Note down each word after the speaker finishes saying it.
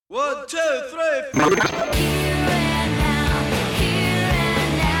1, 2, 3, 4.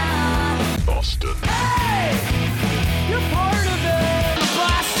 Boston. Hey! You're part of it!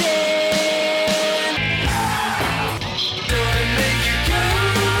 Boston! Gonna make you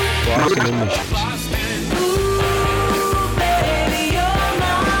good! Boston Emissions. Boston! Ooh, baby, you're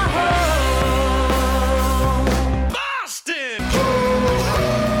my home! Boston!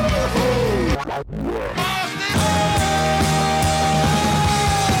 Boston!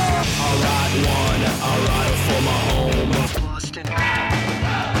 Alright, one, alright for my home. Boston.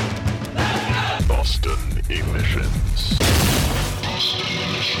 Boston Emissions.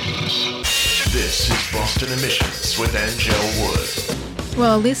 This is Boston Emissions with Angel Wood.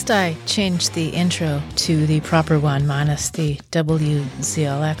 Well, at least I changed the intro to the proper one minus the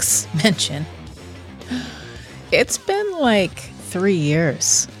WZLX mention. It's been like 3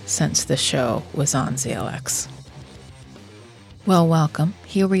 years since the show was on ZLX. Well, welcome.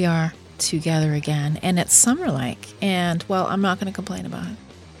 Here we are together again, and it's summer-like, and, well, I'm not going to complain about it,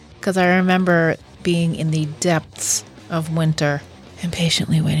 because I remember being in the depths of winter and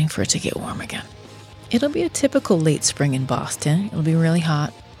patiently waiting for it to get warm again. It'll be a typical late spring in Boston. It'll be really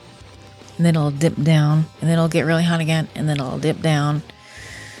hot, and then it'll dip down, and then it'll get really hot again, and then it'll dip down.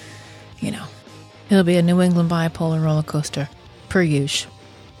 You know, it'll be a New England bipolar roller coaster, per usual.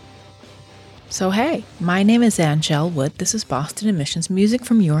 So hey, my name is Angel Wood. This is Boston Emissions, music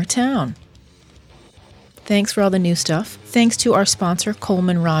from your town. Thanks for all the new stuff. Thanks to our sponsor,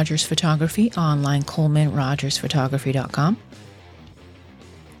 Coleman Rogers Photography, online ColemanRogersPhotography.com.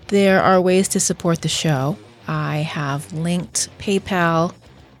 There are ways to support the show. I have linked PayPal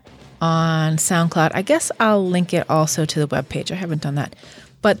on SoundCloud. I guess I'll link it also to the webpage. I haven't done that.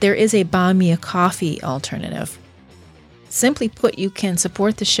 But there is a Buy Me a Coffee alternative. Simply put, you can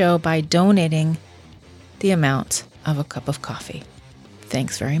support the show by donating the amount of a cup of coffee.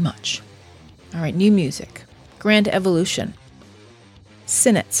 Thanks very much. All right, new music. Grand Evolution.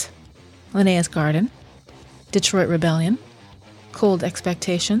 Sinnott. Linnaeus Garden. Detroit Rebellion. Cold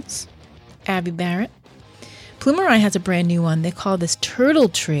Expectations. Abby Barrett. Plumerai has a brand new one. They call this Turtle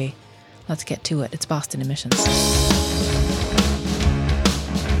Tree. Let's get to it. It's Boston Emissions.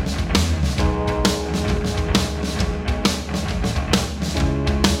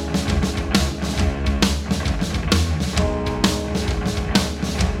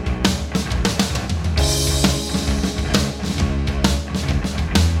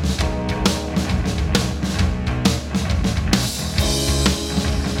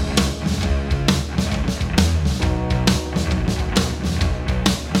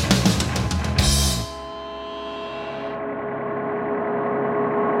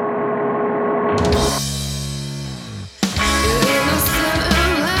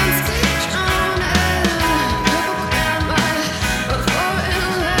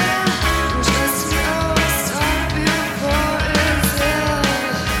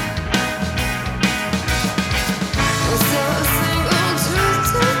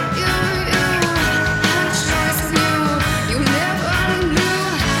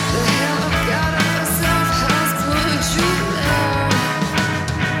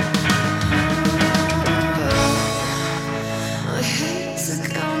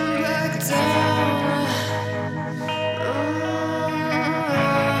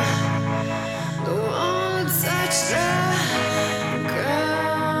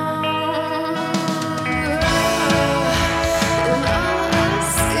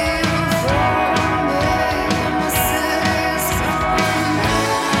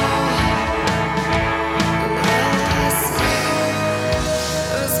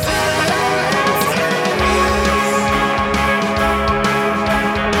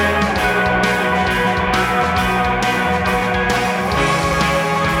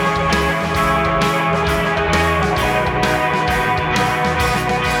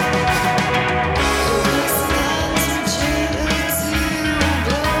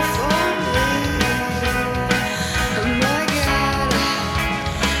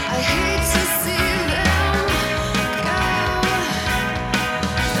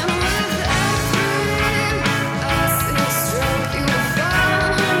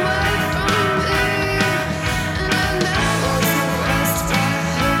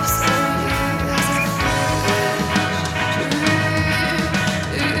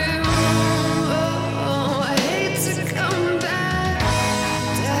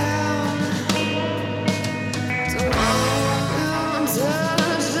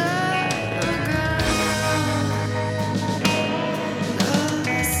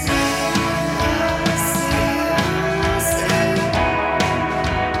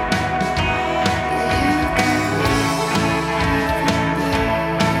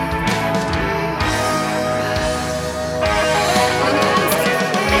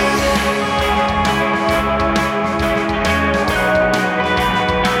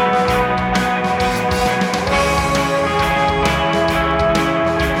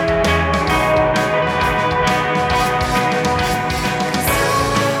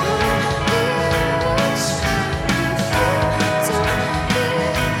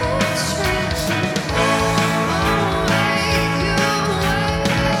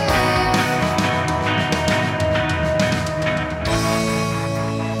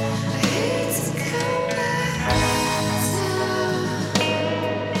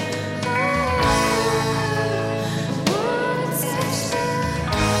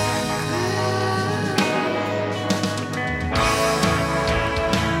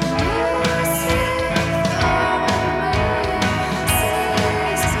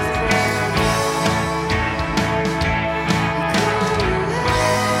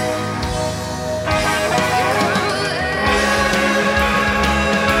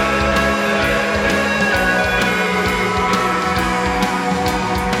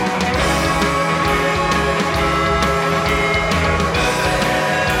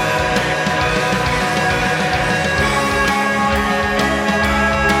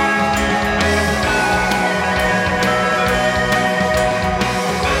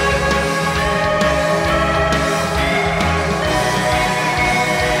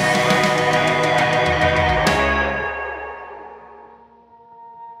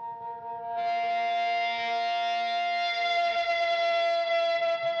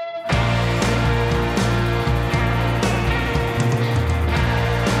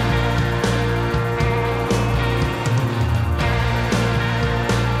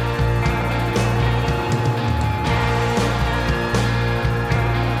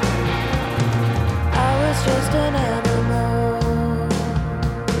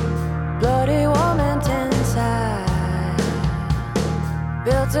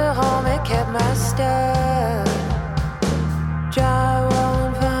 built a home, it kept my stuff. Drywall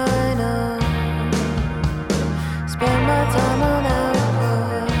and vinyl. Spend my time on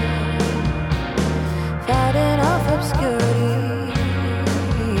output, fighting off obscurity.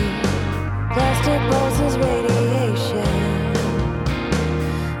 Plastic pulses radiation,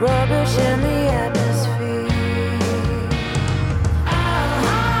 rubbish in the atmosphere.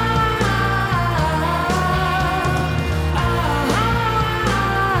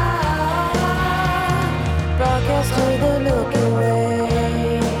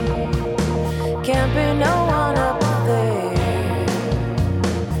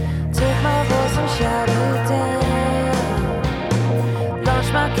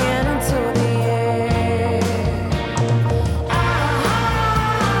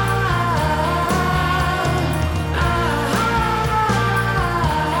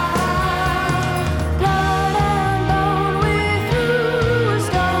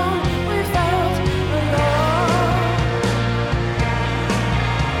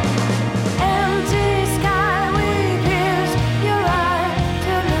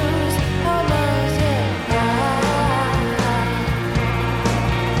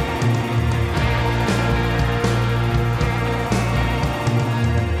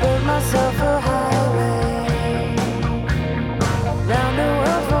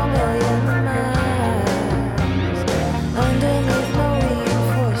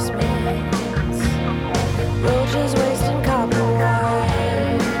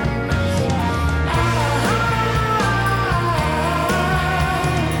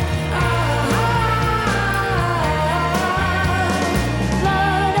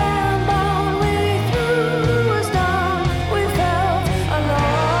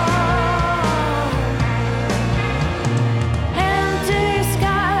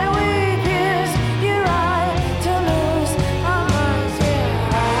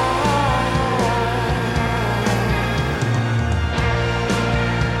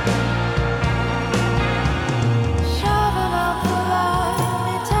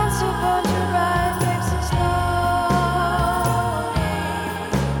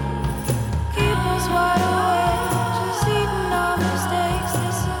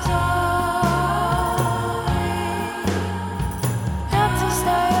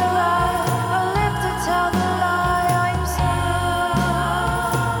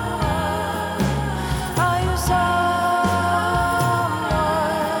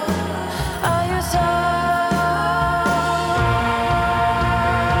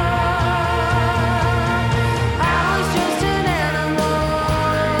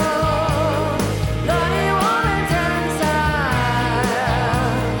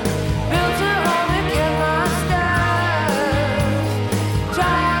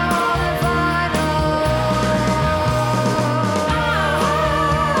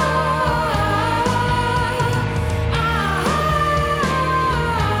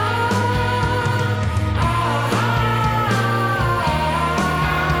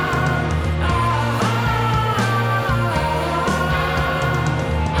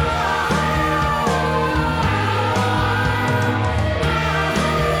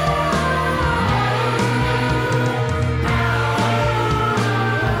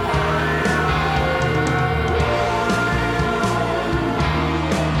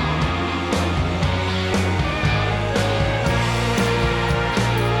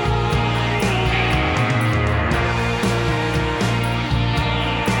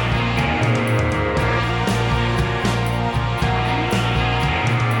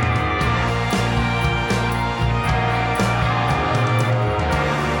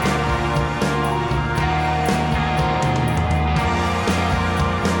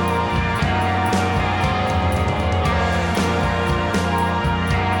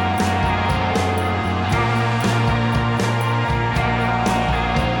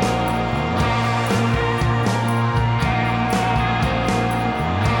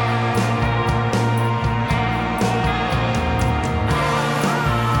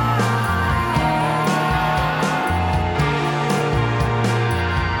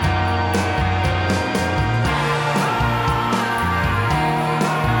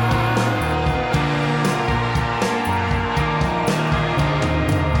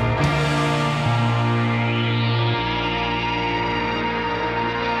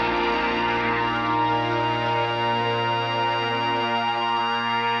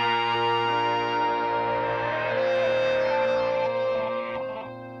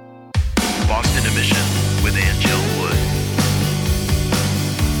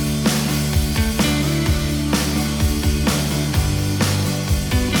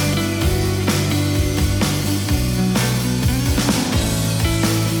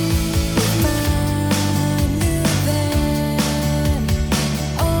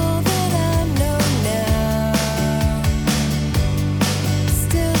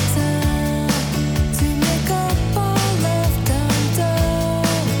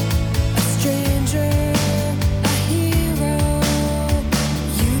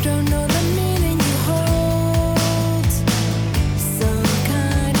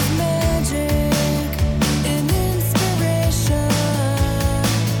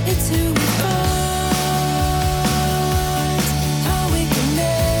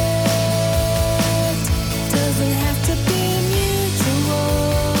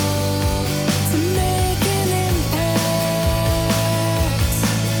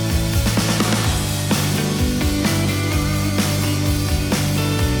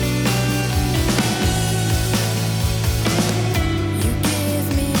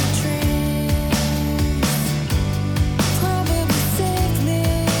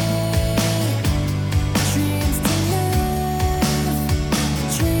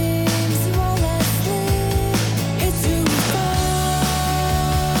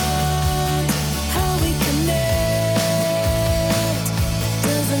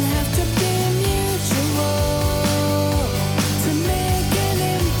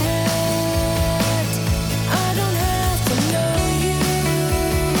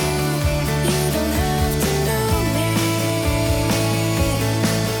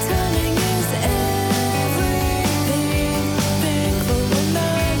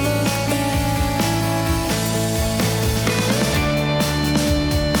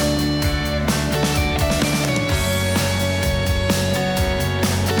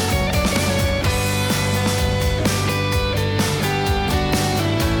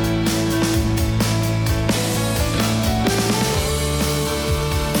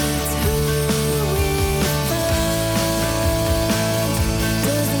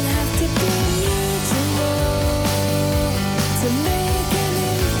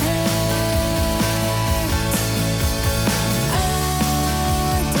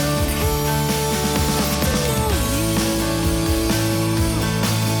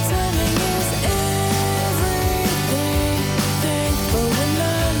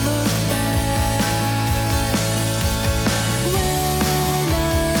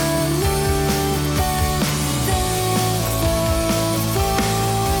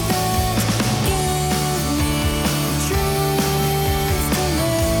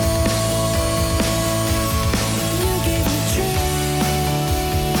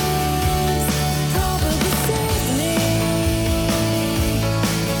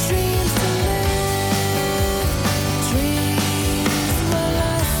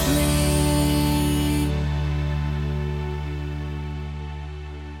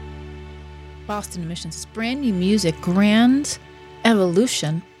 Boston Emissions. It's brand new music, Grand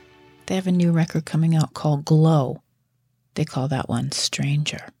Evolution. They have a new record coming out called Glow. They call that one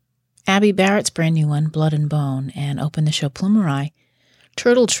Stranger. Abby Barrett's brand new one, Blood and Bone, and open the show Plumerai,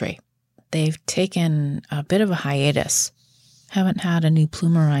 Turtle Tree. They've taken a bit of a hiatus. Haven't had a new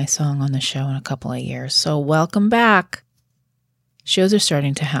Plumerai song on the show in a couple of years, so welcome back. Shows are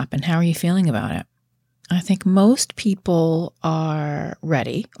starting to happen. How are you feeling about it? I think most people are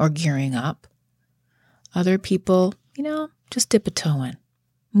ready or gearing up. Other people, just dip a toe in.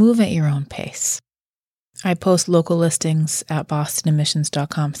 Move at your own pace. I post local listings at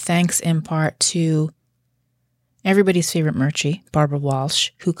bostonemissions.com, thanks in part to everybody's favorite Murchie, Barbara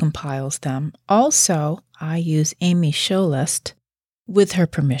Walsh, who compiles them. Also, I use Amy's show list with her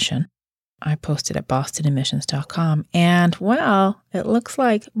permission. I posted at bostonemissions.com, and well, it looks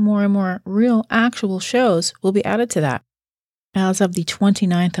like more and more real, actual shows will be added to that. As of the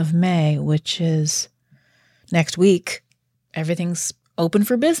 29th of May, which is next week, everything's open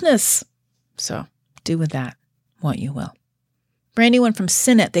for business. So do with that what you will. Brand new one from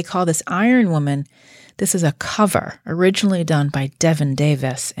Sinnott. They call this Iron Woman. This is a cover originally done by Devin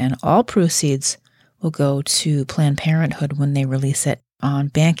Davis, and all proceeds will go to Planned Parenthood when they release it on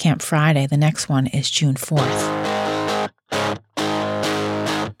Bandcamp Friday. The next one is June 4th.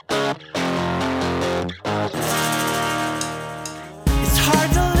 It's hard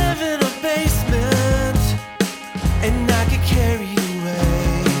to live in a basement and not get carried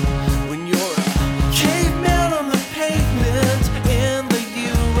away when you're a caveman on the pavement in the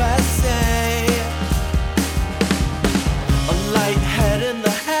USA. A light head in the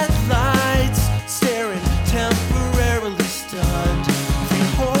headlights, staring temporarily stunned. 3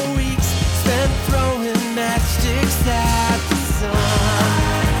 whole weeks spent throwing matchsticks at the sun.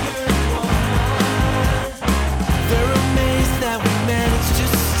 They're amazed that we managed to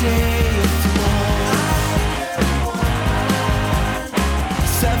stay afloat.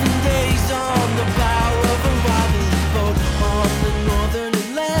 7 days on the bow of a wobbly boat on the northern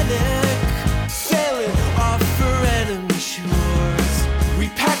Atlantic, sailing off for enemy shores. We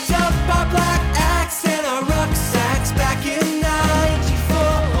packed up our black axe and our rucksacks back in '94.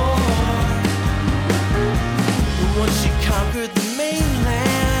 Once she conquered the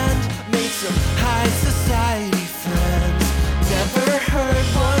mainland, made some high society friends. Never heard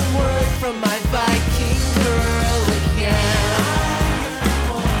one word from my Viking girl again.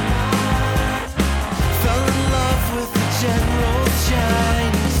 Fell in love with the general's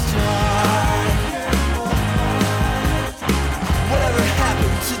shining star. Whatever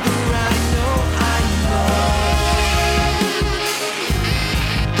happened to the rhino, I know.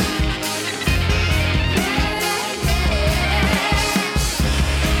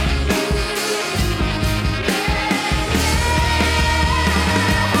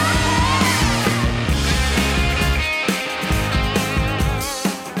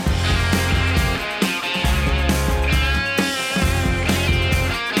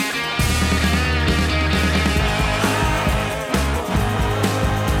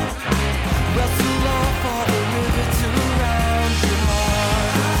 Wrestle off all the rivets around your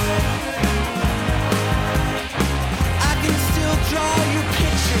heart. I can still draw your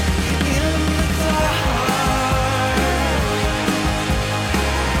picture in the dark.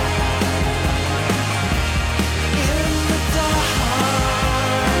 In the dark.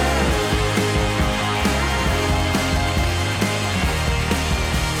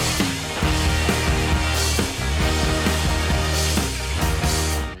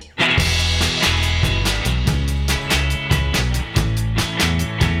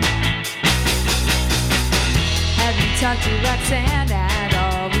 Have you talked to Roxanne at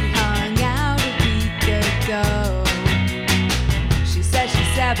all? We hung out a week ago. She said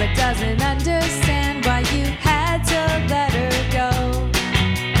she's sad but doesn't understand why you had to let her go.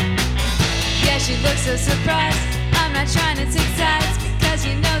 Yeah, she looks so surprised. I'm not trying to take sides, because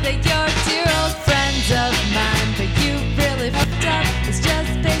you know that you're dear old friends of mine. But you really fucked up. It's just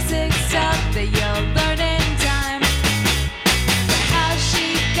basic stuff that you'll learn in time. But how's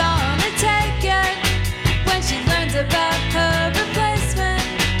she gonna take it when she learns about her replacement?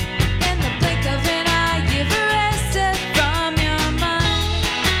 In the blink of an eye, you've erased it from your mind.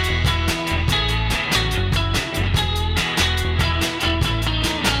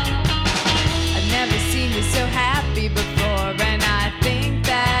 I've never seen you so happy before, and I think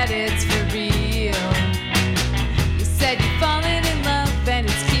that it's for real. You said you've fallen in love, and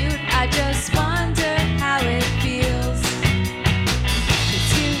it's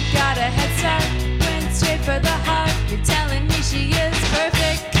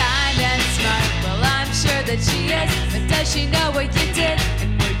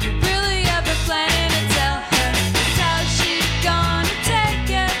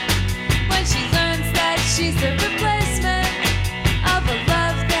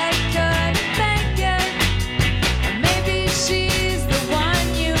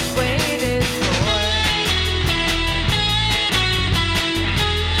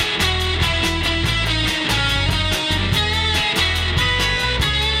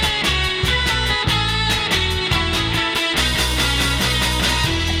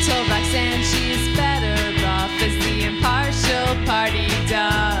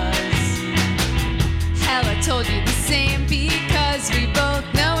saying because we both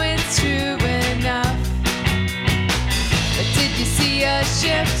know it's true enough. But did you see a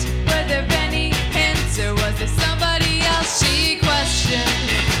shift? Were there any hints, or was there somebody else she questioned?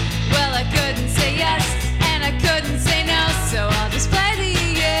 Well, I couldn't say yes, and I couldn't say no, so I'll just play the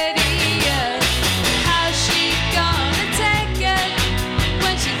idiot. How's she gonna take it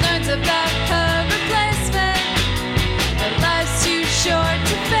when she learns about her replacement? Her life's too short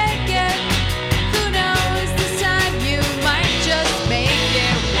to fake it. Who knows, this time you might just make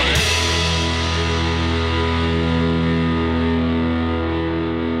it work.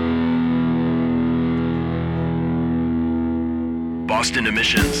 Boston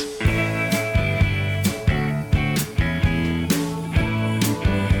Emissions.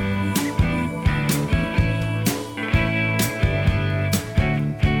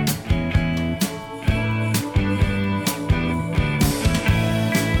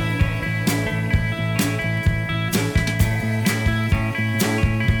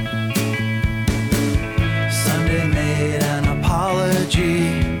 Sunday made an apology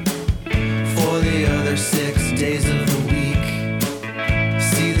for the other 6 days of the week.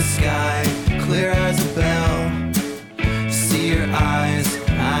 See the sky clear as a bell. See your eyes,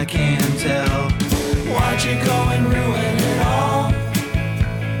 I can tell. Why'd you go and ruin it all?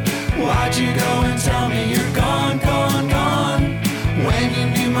 Why'd you go and tell me you're gone, gone, gone? When you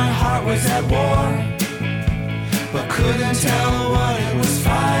knew my heart was at war, but couldn't tell what it was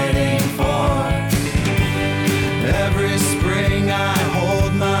fighting for. Every spring I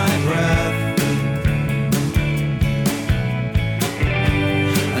hold my breath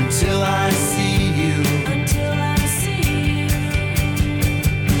until I see you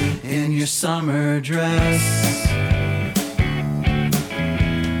in your summer dress.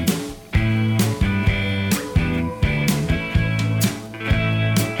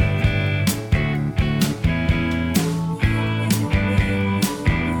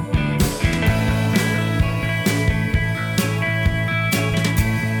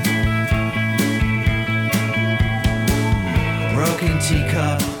 Broken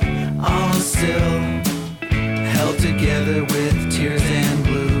teacup on a sill, held together with tears and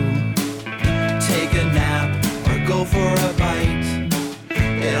glue. Take a nap or go for a bite.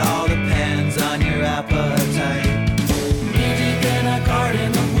 It all depends on your appetite. Knee deep in a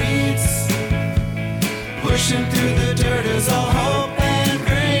garden of weeds, pushing through the dirt is all hope and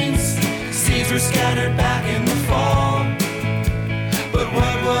dreams. Seeds were scattered back in the fall, but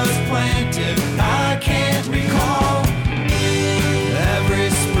what was planted I can't recall. Every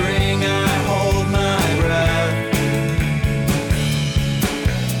spring I hold my breath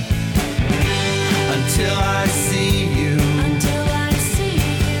until I see you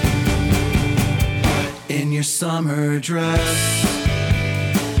in your summer dress.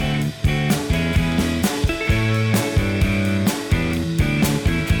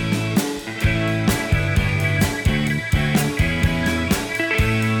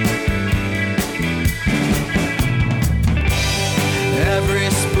 Every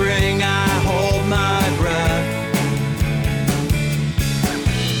spring I hold my breath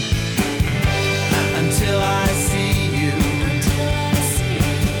until I see you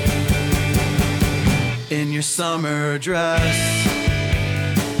in your summer dress.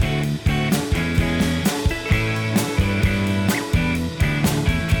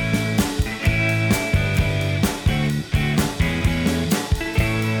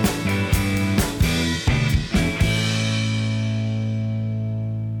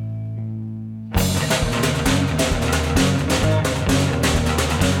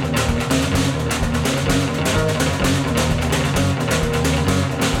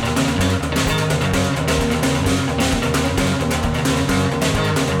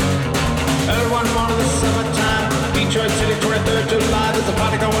 Everyone wanted the summertime. Detroit City, 23rd July. There's a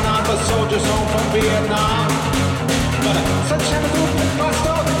party going on for soldiers home from Vietnam. But such a group of my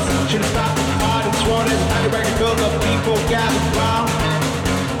stories should have stopped the party. Sworn as a record filled the people gathered round.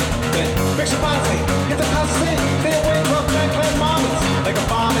 Then fix a party, hit the house in. Stay away from Franklin moments. Like a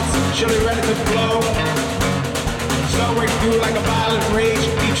bomb, it's surely ready to blow. So we grew like a violent rage.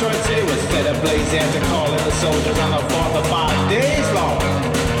 Detroit City was set ablaze after calling the soldiers on the 4th of 5 days long.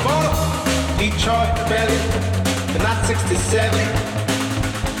 Detroit Rebellion, the not 67.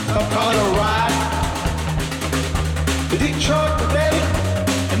 Some call it a ride. The Detroit Rebellion,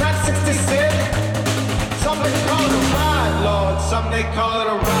 the not 67. Some they call it a ride, Lord. Some they call it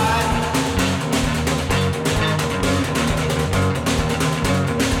a ride.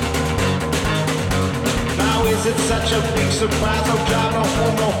 Now is it such a big surprise? No job, no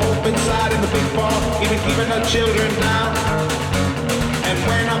home, no hope inside in the big bar. Even keeping the children down. And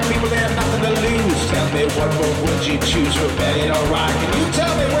when our people they have nothing to lose, tell me what more would would you choose, rebellion or rock? Can you tell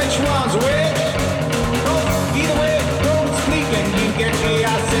me which one's which? Well, either way it goes, bleeding. You get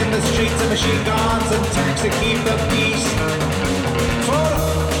chaos in the streets and machine guns and tanks to keep the peace. For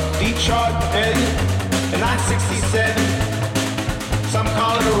Detroit rebellion in 1967, some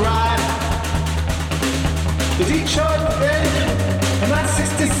call it a ride. The Detroit rebellion in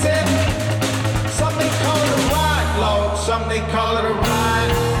 1967, some they call it a ride, Lord, some they call it a ride.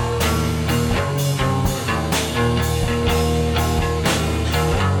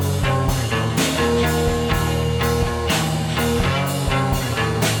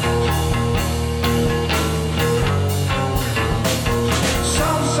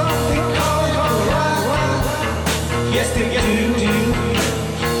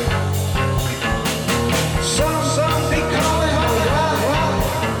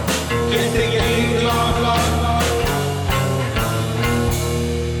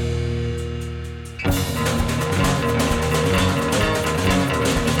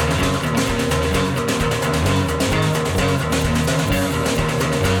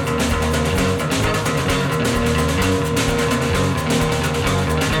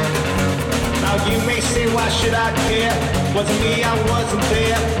 Should I care? Wasn't me, I wasn't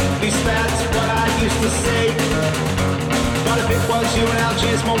there. At least that's what I used to say. But if it was you in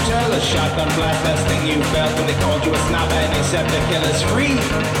Algiers Motel, a shotgun blast, last thing you felt when they called you a sniper and they set the killers free.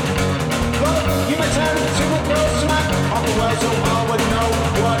 Well, you returned to a close to my off the world so all would know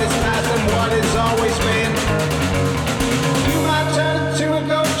what is past and what has always been. You might turn to a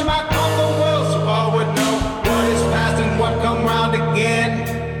ghost to my off the world so all would know what is past and what come round again.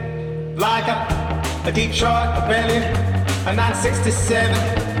 Like a Detroit rebellion, a 1967.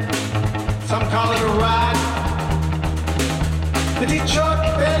 Some call it a ride. The Detroit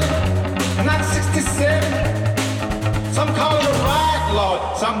rebellion, a 1967. Some call it a ride,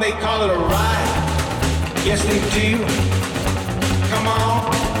 Lord. Some they call it a ride. Yes, they do. Come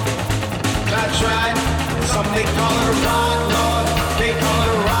on, that's right. Some they call it a ride, Lord. They call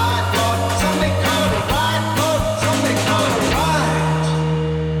it a ride, Lord. Some they call it a ride, Lord. Some they call it a ride.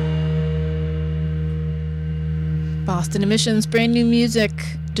 Boston Emissions, brand new music.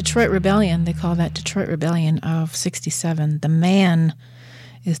 Detroit Rebellion, they call that Detroit Rebellion of 67. The Man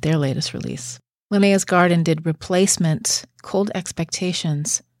is their latest release. Linnea's Garden did Replacement, Cold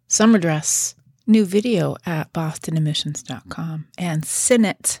Expectations, Summer Dress, new video at bostonemissions.com, and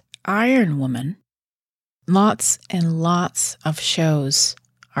Sinnott, Iron Woman. Lots and lots of shows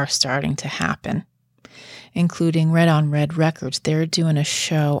are starting to happen, including Red on Red Records. They're doing a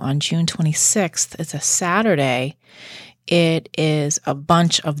show on June 26th. It's a Saturday. It is a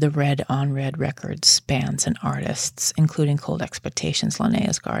bunch of the Red on Red Records bands and artists, including Cold Expectations,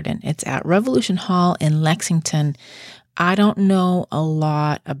 Linnea's Garden. It's at Revolution Hall in Lexington. I don't know a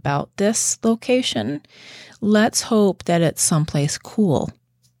lot about this location. Let's hope that it's someplace cool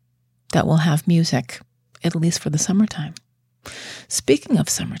that will have music, at least for the summertime. Speaking of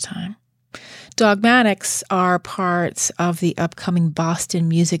summertime, Dogmatics are parts of the upcoming Boston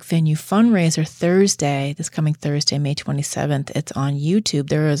Music Venue fundraiser Thursday, this coming Thursday, May 27th. It's on YouTube.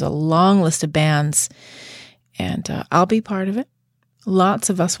 There is a long list of bands, and I'll be part of it. Lots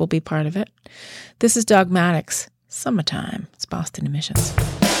of us will be part of it. This is Dogmatics, Summertime. It's Boston Emissions.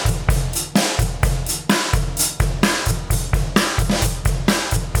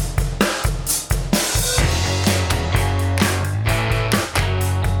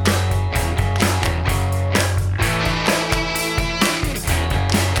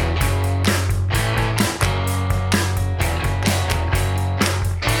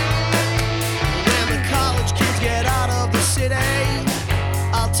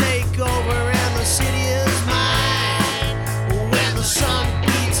 I'll take over and the city is mine. When the sun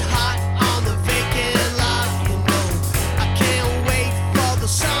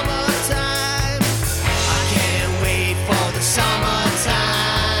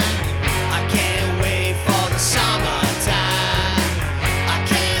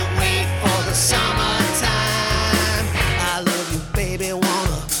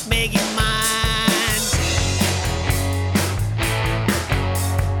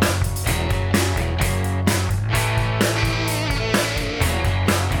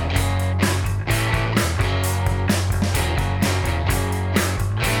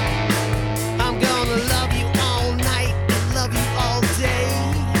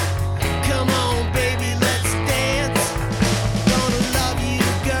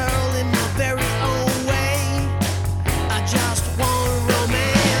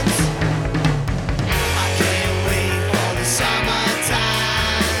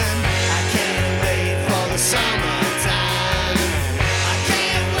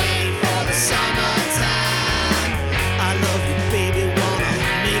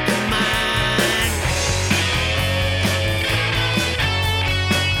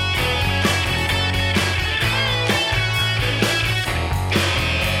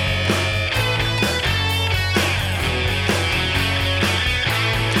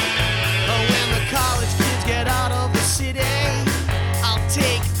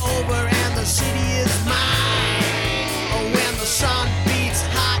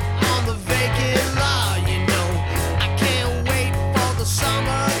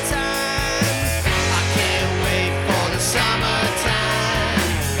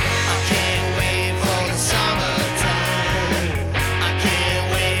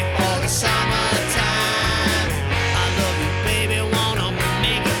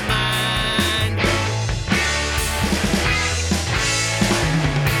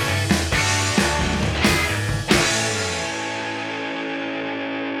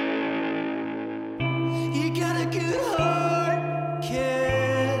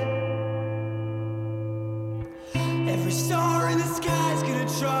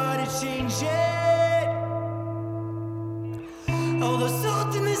All the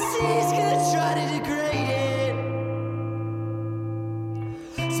salt in the sea's gonna try to degrade it.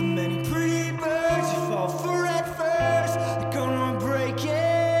 So many pretty birds you fall for at first, they're gonna break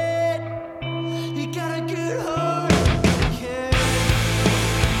it. You got a good heart, yeah.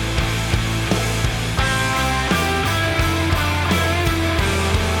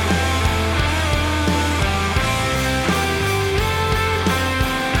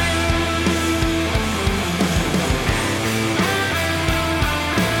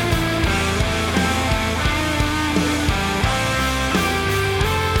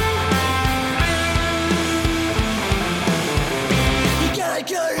 You got a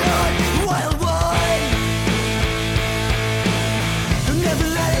good heart, wild one. Never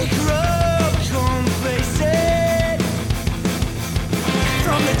let it grow complacent.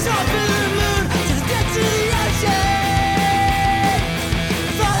 From the top of the moon to the depths of the ocean,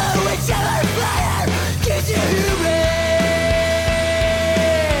 follow whichever fire gives you human.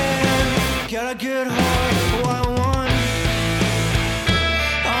 Got a good heart, wild one.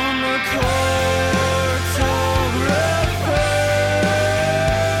 I'm a cartographer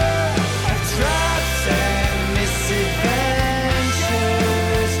of traps and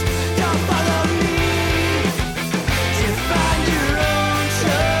misadventures. Don't follow me to find your own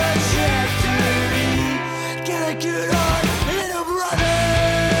trajectory. Get a good heart, little brother.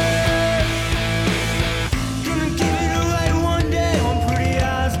 Gonna give it away one day. One pretty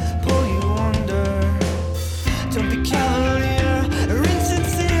eyes pull you under. Don't be cavalier or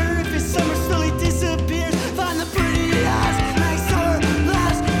insincere. If your summer slowly disappears, find the pretty eyes, make summer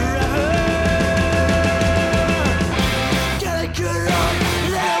last forever. Get a good heart,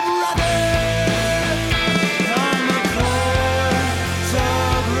 little brother. I'm a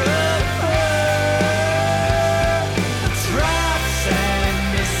cartographer of traps and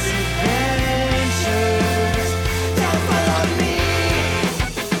misadventures. Don't follow me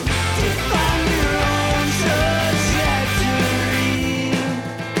to find your own trajectory.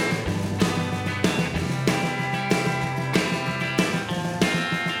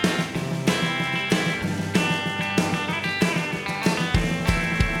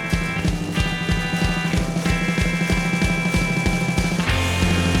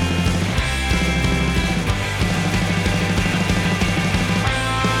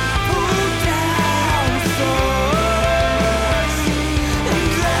 Pull down swords and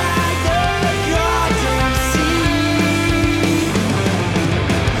drag the goddamn sea.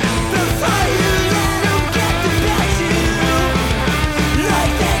 Before you let 'em get the best of you,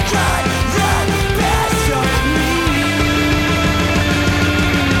 like they got the best of me.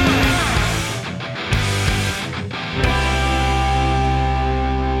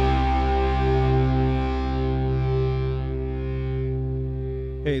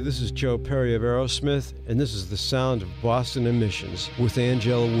 Hey, this is Joe Perry of Aerosmith, and this is the sound of Boston Emissions with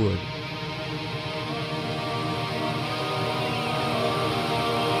Angela Wood.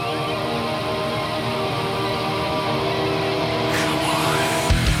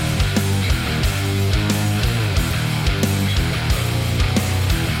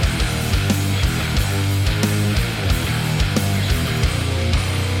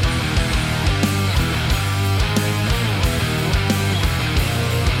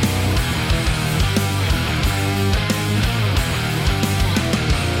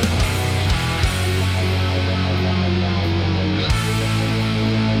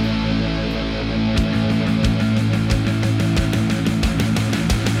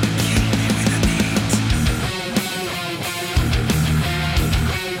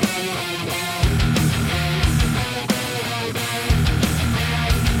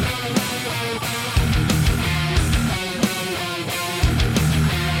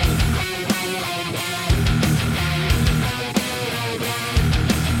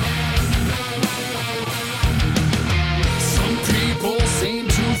 Some people seem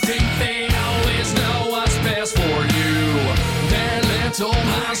to think they always know what's best for you. Their little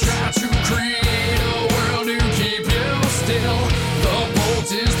minds try to create a world to keep you still. The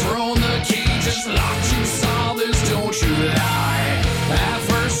bolt is thrown, the cage is locked. You saw this, don't you lie. At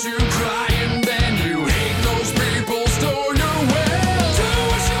first you cry and then you hate those people stole your will. Do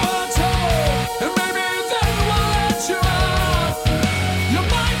what you are told, and maybe then we'll let you out. You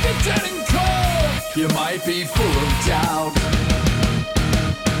might be dead and cold, you might be full of doubt.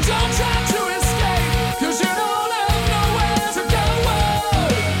 Don't try to escape, 'cause you don't have nowhere to go.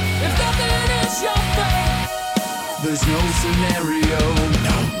 If nothing is your fate, there's no scenario.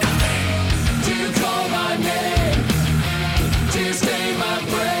 No, nothing. Do you call my name? Do you stay my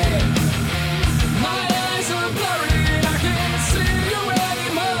brain? My eyes are blurry and I can't see you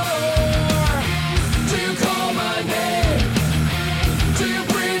anymore. Do you call my name?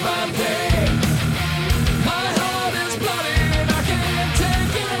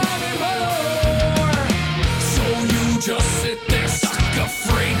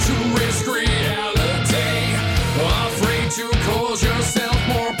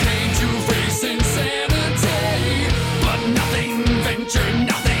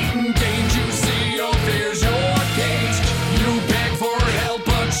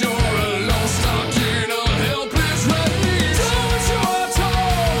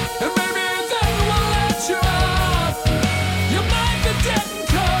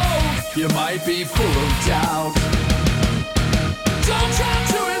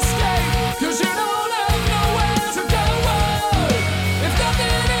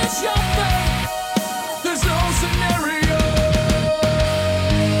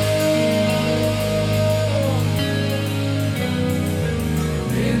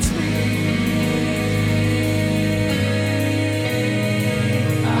 It's me.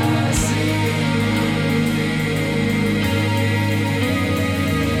 I see.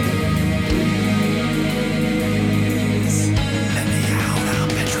 Please let me out. I'm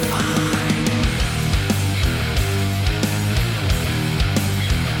petrified.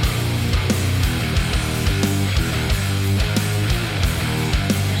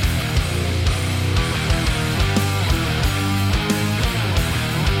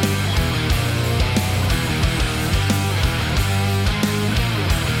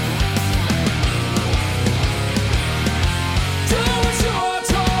 Do what you are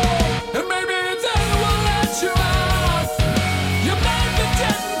told, and maybe they will let you out. You might be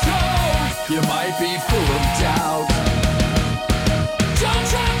getting cold, you might be full of doubt. Don't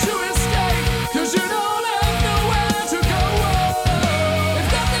try to escape, 'cause you don't have nowhere to go. If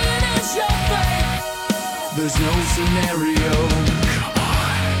nothing is your fate, there's no scenario. Come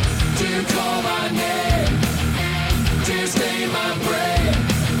on. Do you call my name? Do you stain my brain?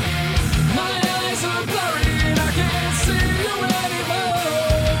 My eyes are blurry and I can't see you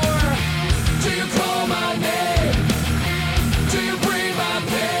anymore. Do you call my name? Do you breathe my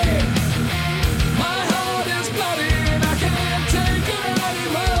pain? My heart is bloody and I can't take it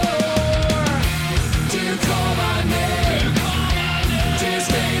anymore. Do you call my name? Do you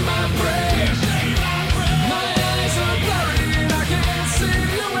stain my brain? My eyes are blurry and I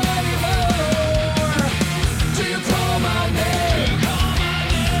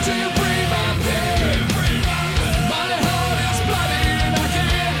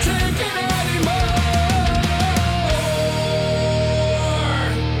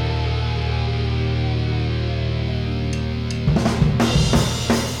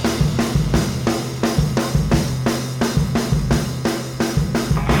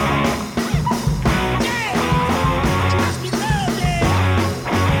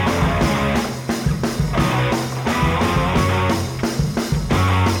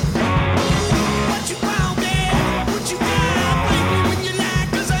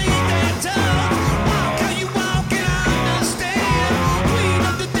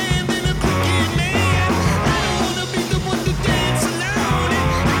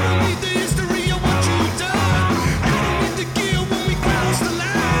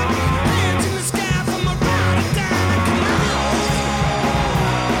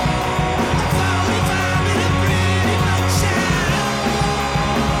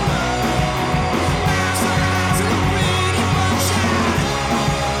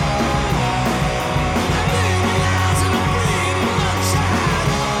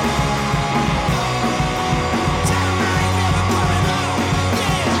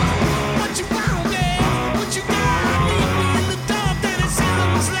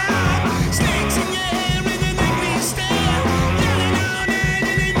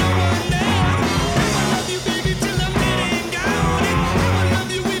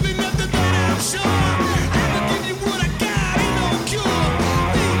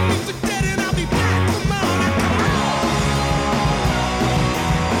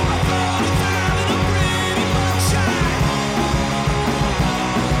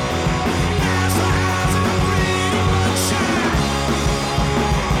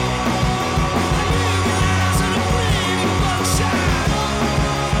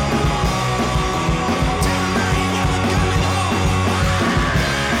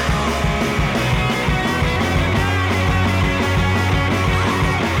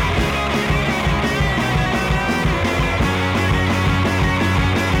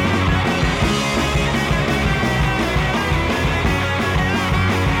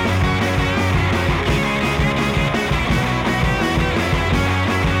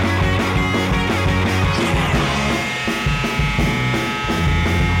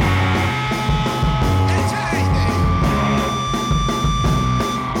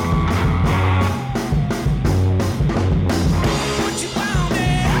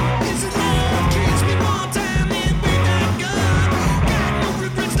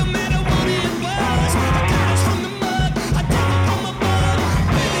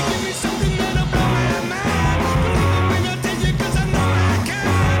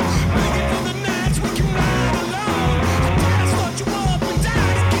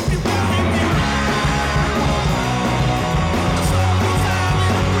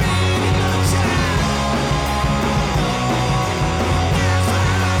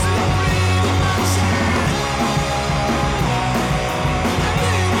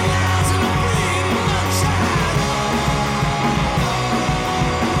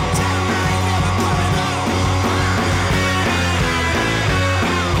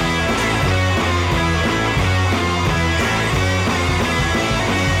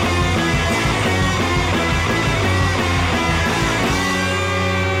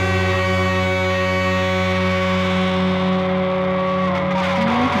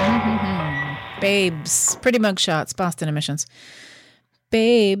Babes, Pretty Mugshots, Boston Emissions.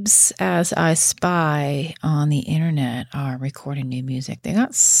 Babes, as I spy on the internet, are recording new music. They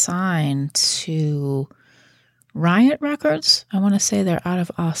got signed to Riot Records. I want to say they're out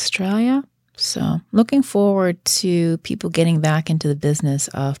of Australia. So looking forward to people getting back into the business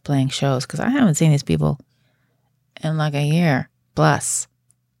of playing shows, because I haven't seen these people in like a year. Bless.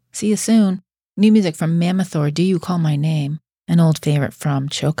 See you soon. New music from Mammothor, Do You Call My Name? An old favorite from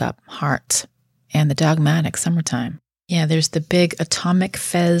Choke Up, Heart, and the Dogmatic, Summertime. Yeah, there's the big Atomic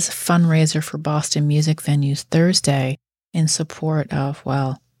Fez fundraiser for Boston music venues Thursday in support of,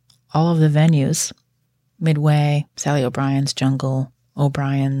 well, all of the venues. Midway, Sally O'Brien's, Jungle,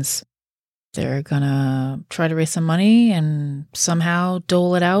 O'Brien's. They're going to try to raise some money and somehow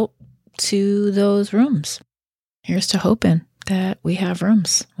dole it out to those rooms. Here's to hoping that we have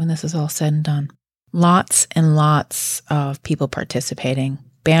rooms when this is all said and done. Lots and lots of people participating.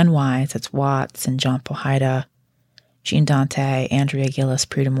 Band-wise, it's Watts and John Pohida, Gene Dante, Andrea Gillis,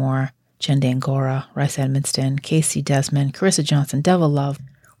 Prita Moore, Jen Dangora, Rice Edmonston, Casey Desmond, Carissa Johnson, Devil Love,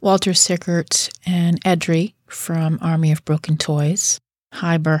 Walter Sickert, and Edry from Army of Broken Toys.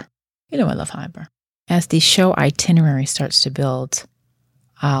 Hyber. You know I love Hyber. As the show itinerary starts to build,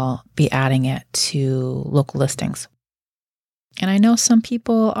 I'll be adding it to local listings. And I know some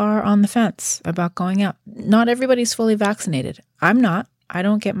people are on the fence about going out. Not everybody's fully vaccinated. I'm not. I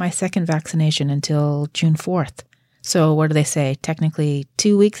don't get my second vaccination until June 4th. So what do they say? Technically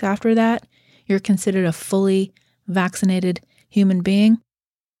 2 weeks after that, you're considered a fully vaccinated human being?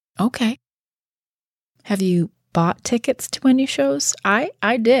 Okay. Have you bought tickets to any shows? I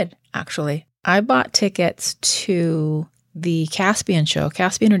did, actually. I bought tickets to the Caspian show.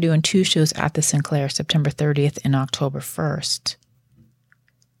 Caspian are doing 2 shows at the Sinclair, September 30th and October 1st.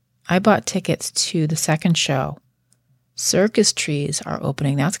 I bought tickets to the second show. Circus Trees are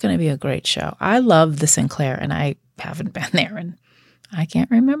opening. That's going to be a great show. I love the Sinclair, and I haven't been there, and I can't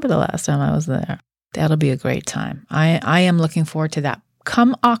remember the last time I was there. That'll be a great time. I am looking forward to that.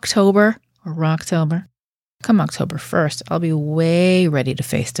 Come October, or Rocktober, come October 1st, I'll be way ready to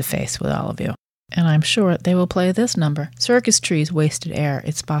face with all of you. And I'm sure they will play this number. Circus Trees, Wasted Air.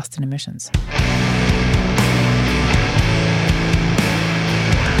 It's Boston Emissions.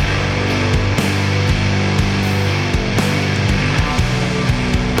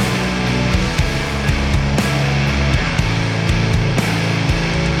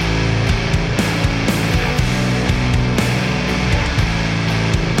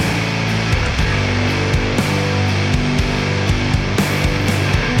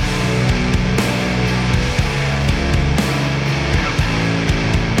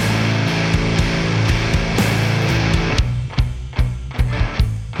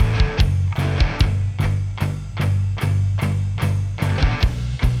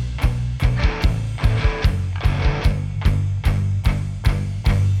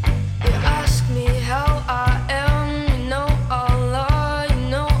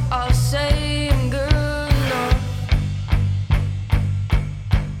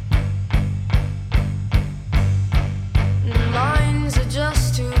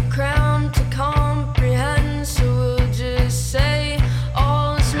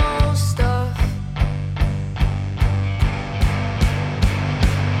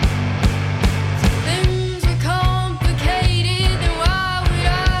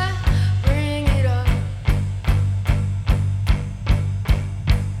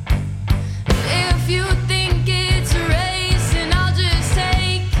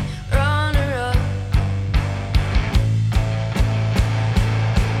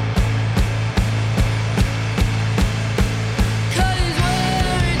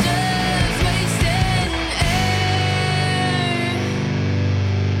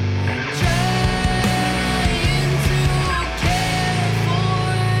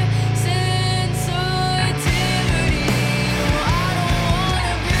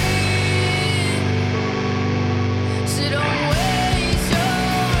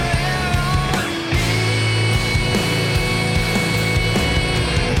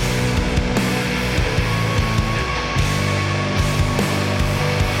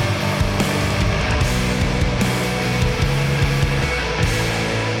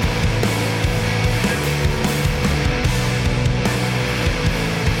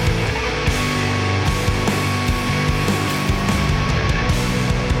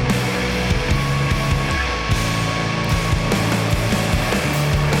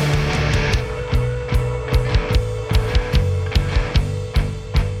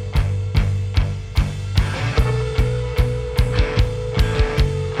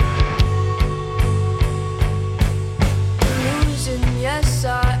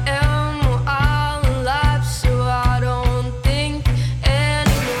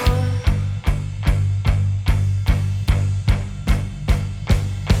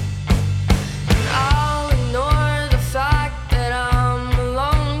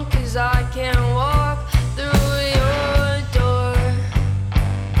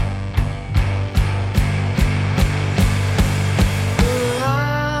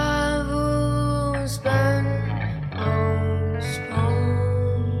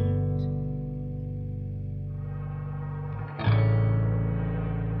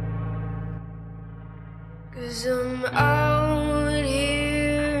 'Cause I'm out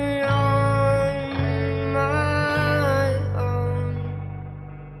here on my own.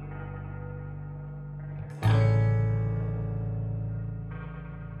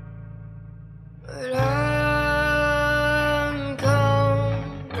 But I'm coming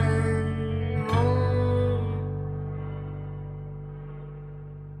home.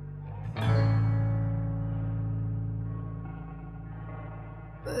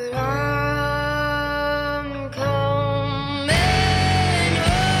 But I'm coming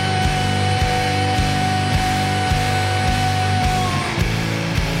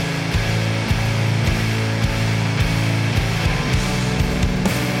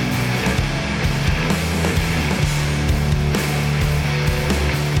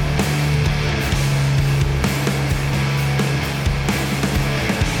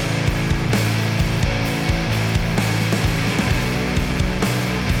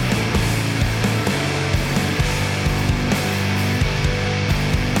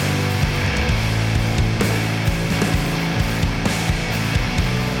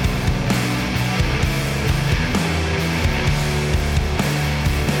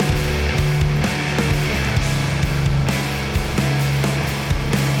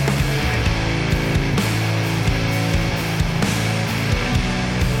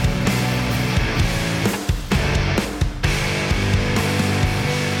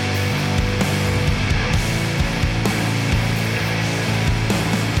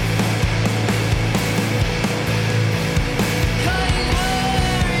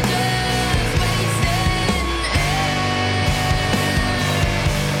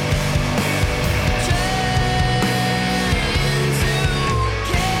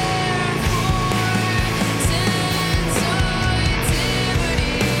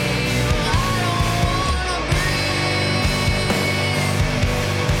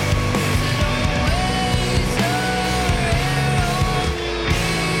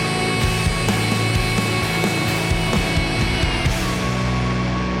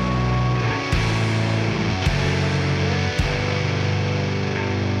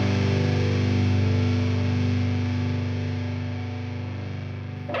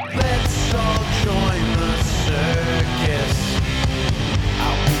Let's all join the circus.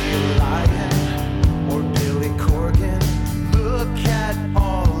 I'll be a lion or Billy Corgan. Look at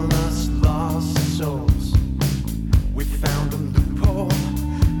all us lost souls. We found a loophole,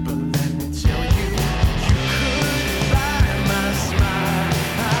 but let me tell you, you could buy my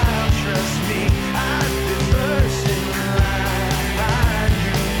smile. Trust me, I've been bursting line.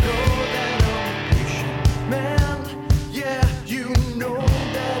 You know that I'm a patient man. Yeah, you know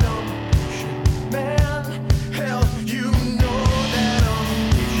that I'm a patient man. Hell, you know that I'm a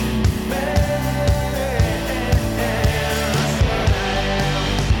patient man. That's what I am.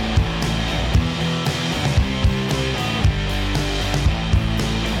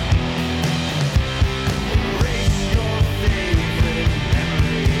 Erase your favorite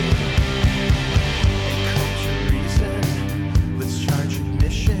memory and come to reason. Let's charge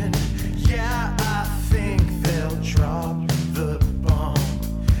admission. Yeah, I think they'll drop the bomb.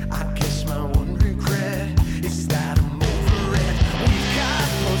 I guess my one regret is that I'm over it. We've got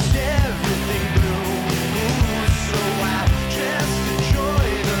most everything blue, so I just enjoy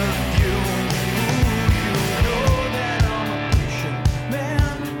the view. You know that I'm a patient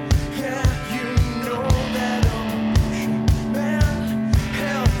man. Yeah, you know that I'm a patient man.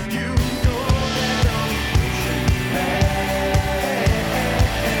 Hell, you know that I'm a patient man.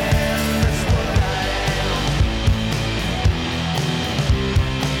 That's what I am.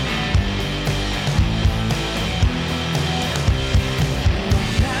 No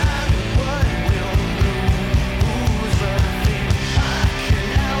matter what, we'll lose a thing. I can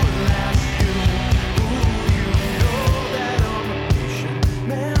outlast you. You know that I'm a patient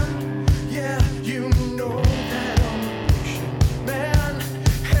man. Yeah, you know that I'm a patient man.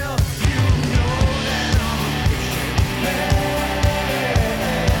 Hell, you know that I'm a patient man.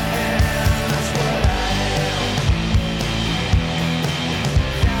 That's what I am.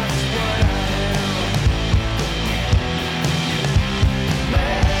 That's what I am.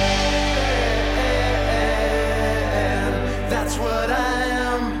 That's what I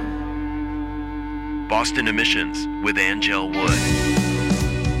am. Boston Emissions with Angel Wood.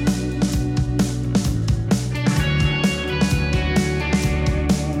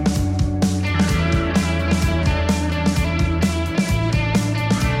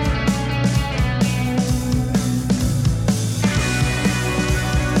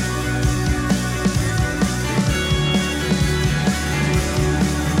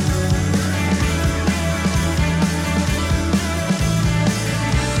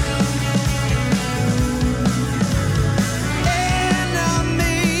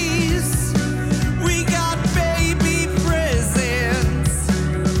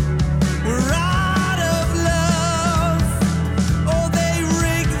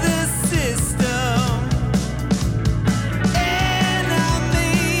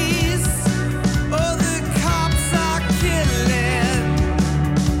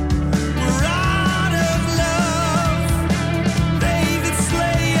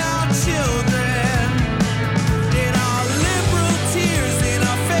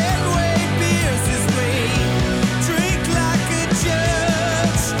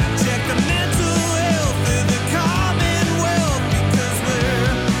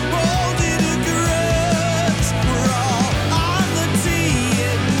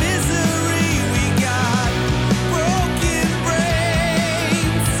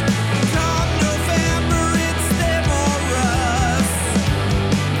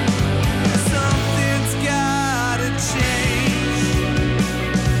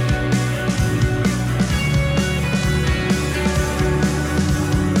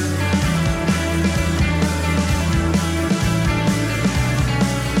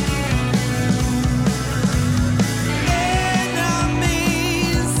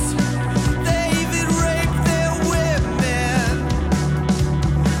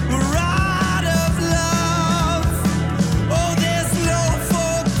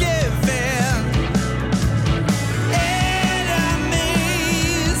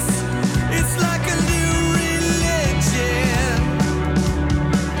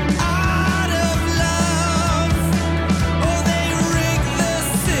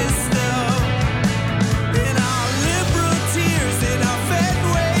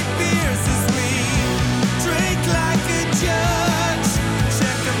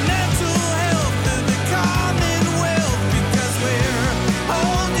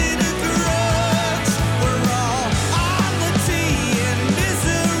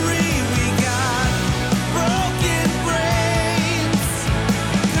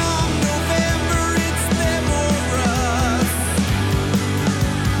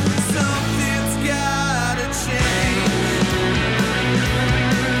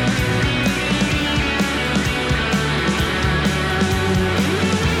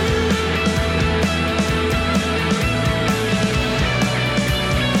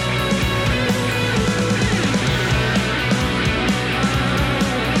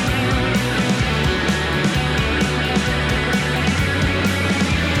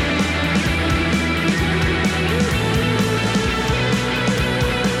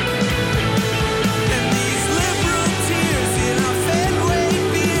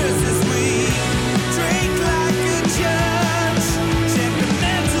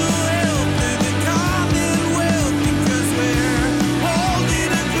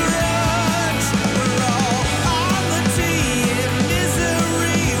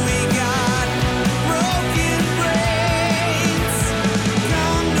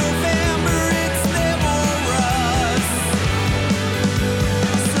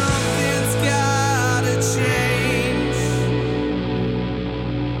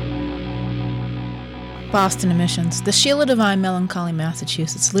 Boston Emissions. The Sheila Divine, Melancholy,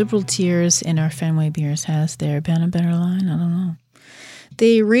 Massachusetts. Liberal Tears in Our Fenway Beers. Has there been a better line? I don't know.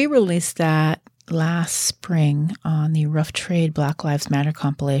 They re-released that last spring on the Rough Trade Black Lives Matter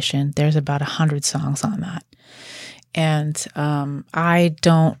compilation. There's about 100 songs on that. And I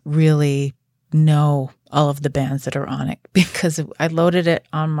don't really know all of the bands that are on it because I loaded it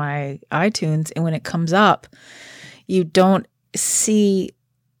on my iTunes, and when it comes up, you don't see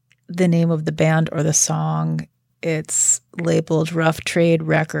the name of the band or the song. It's labeled Rough Trade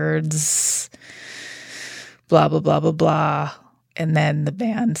Records, blah, blah, blah, blah, blah, and then the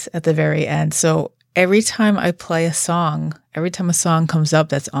band at the very end. So every time I play a song, every time a song comes up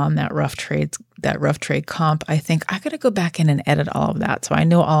that's on that Rough Trade comp, I think I got to go back in and edit all of that so I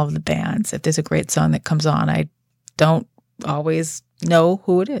know all of the bands. If there's a great song that comes on, I don't always know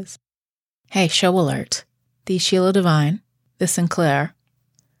who it is. Hey, show alert. The Sheila Divine, the Sinclair,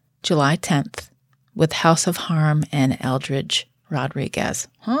 July 10th, with House of Harm and Eldridge Rodriguez.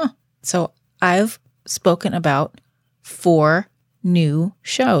 So I've spoken about 4 new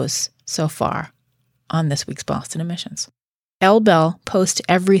shows so far on this week's Boston Emissions. Elle Bell Post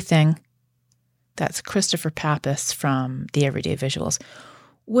Everything. That's Christopher Pappas from the Everyday Visuals,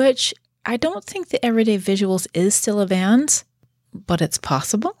 which I don't think the Everyday Visuals is still a band, but it's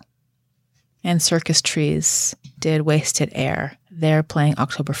possible. And Circus Trees did Wasted Air. They're playing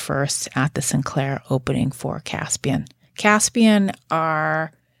October 1st at the Sinclair opening for Caspian. Caspian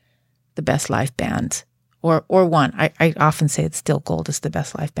are the best live band, or one. I often say that Still Gold is the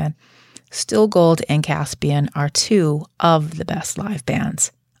best live band. Still Gold and Caspian are 2 of the best live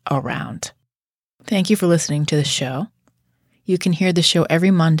bands around. Thank you for listening to the show. You can hear the show every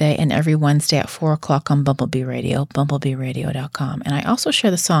Monday and every Wednesday at 4 o'clock on Bumblebee Radio, bumblebeeradio.com. And I also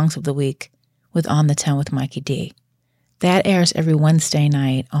share the songs of the week with On the Town with Mikey D. That airs every Wednesday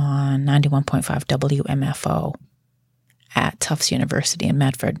night on 91.5 WMFO at Tufts University in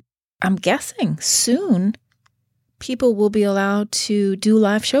Medford. I'm guessing soon people will be allowed to do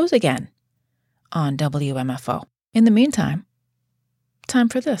live shows again on WMFO. In the meantime, time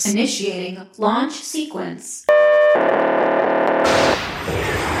for this. Initiating launch sequence.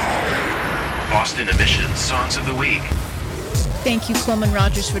 Boston Emissions Songs of the Week. Thank you, Coleman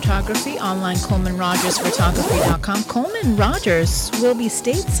Rogers Photography, online ColemanRogersPhotography.com. Coleman Rogers will be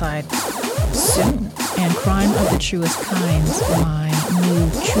stateside soon. And Crime of the Truest Kinds, my new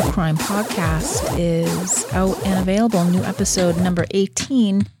true crime podcast, is out and available. New episode number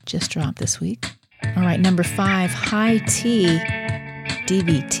 18 just dropped this week. All right, number 5, High Tea,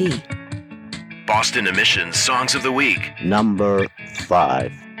 DVT. Boston Emissions Songs of the Week. Number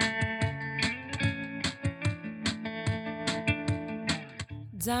 5.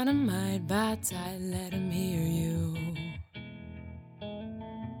 Dynamite by tight, let him hear you.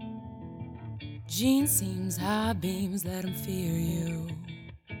 Jean seems high beams, let him fear you.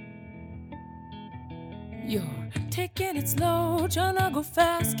 You're taking it slow, trying to go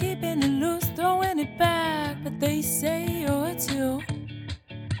fast, keeping it loose, throwing it back. But they say you're too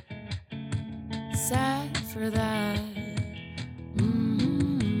sad for that.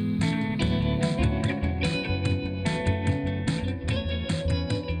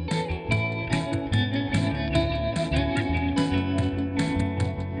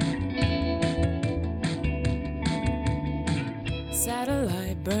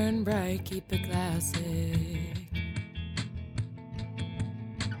 Satellite burn bright, keep it classic.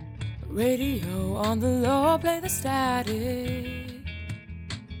 Radio on the low, play the static.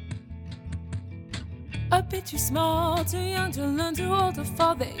 A bit too small, too young to learn, too old to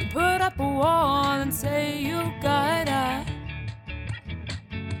fall. They put up a wall and say you gotta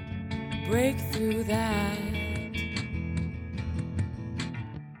break through that.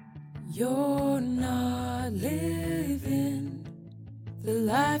 You're not living the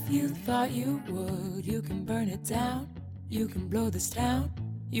life you thought you would. You can burn it down, you can blow this town,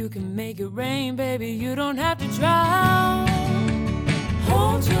 you can make it rain, baby, you don't have to drown.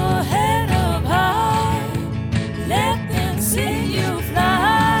 Hold your head up high, let them see you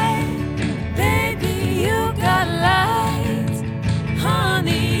fly. Baby, you got light,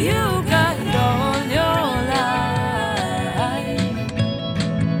 honey, you got all your life.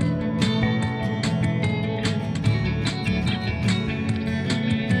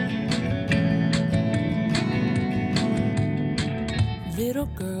 Little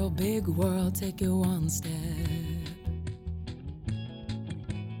girl, big world, take it one step.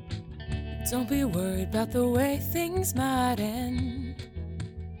 Don't be worried about the way things might end,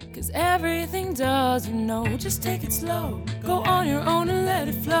 'cause everything does, you know. Just take it slow, go on your own and let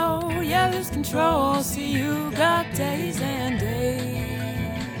it flow. Yeah, lose control, see you got days and days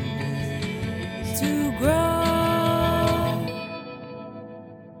to grow.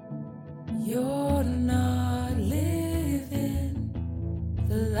 You're not living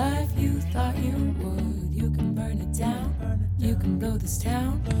the life you thought you would. You can burn it down, you can blow this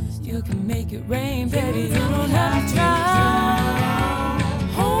town, you can make it rain, baby. You don't have to drown.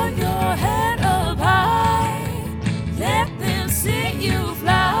 Hold your head up high, let them see you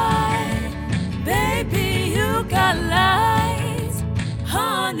fly. Baby, you got lights,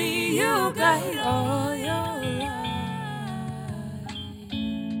 honey, you got all your life.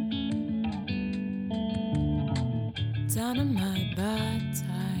 Dynamite by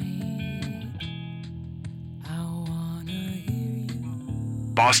tight, I wanna hear you.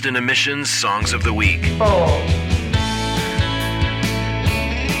 Boston Emissions Songs of the Week.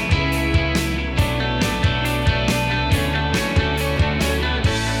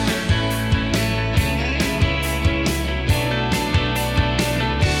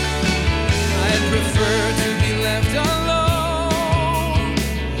 I'd prefer to be left alone,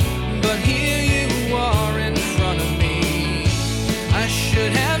 but here you are in front of me. I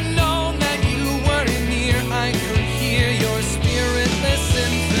should have known that you weren't near. I could hear your spiritless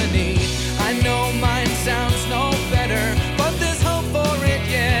symphony. I know mine sounds no better, but there's hope for it,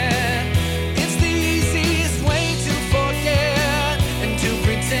 yeah. It's the easiest way to forget and to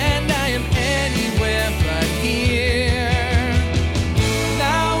pretend I am anywhere but here.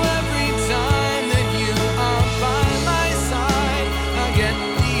 Now every time that you are by my side, I get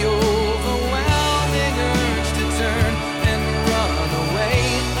the overwhelming urge to turn and run away.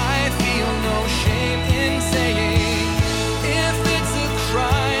 I feel no shame in saying, if it's a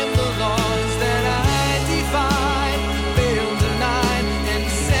crime, the laws that I defied, failed, denied, and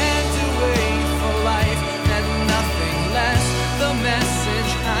sent away for life, and nothing less. The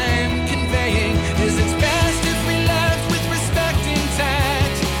message I'm conveying is it's best if we left with respect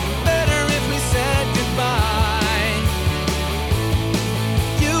intact. Better if we said goodbye.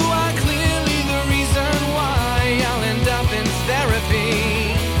 You are clearly the reason why I'll end up in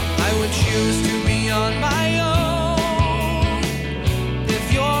therapy. I would choose to be on my own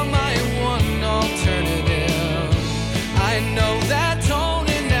if you're my one alternative. I know that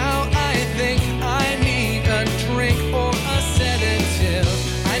toning now, I think I need a drink or a sedative.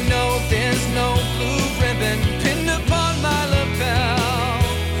 I know there's no blue ribbon pinned upon my lapel.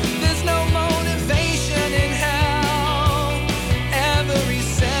 There's no motivation in hell. Every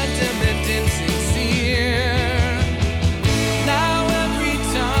sentiment insincere. Now every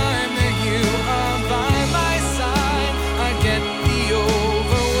time that you are by my side, I get the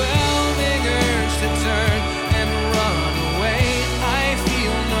overwhelming urge to turn and run away. I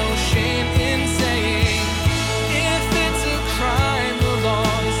feel no shame in saying, if it's a crime, the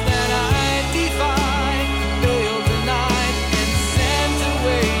laws that I defied, failed, denied, and sent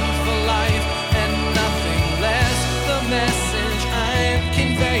away for life, and nothing less. The message I'm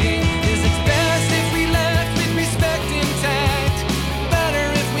conveying is it's best if we left with respect intact. Better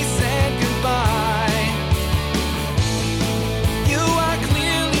if we said goodbye. You are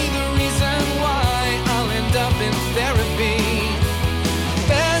clearly the reason why I'll end up in therapy.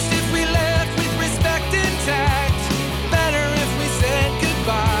 Best if we left with respect intact. Better if we said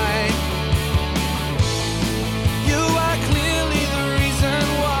goodbye. You are clearly the reason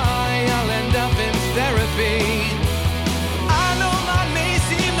why I'll end up in therapy. I know mine may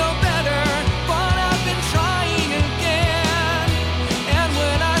seem no better, but I've been trying again. And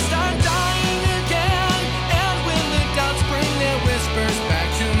when I start dying again, and when the doubts bring their whispers back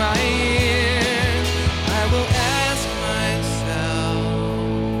to my ears, I will ask myself,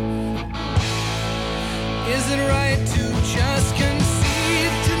 is it right to just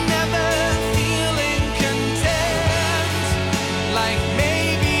concede to never feeling content? Like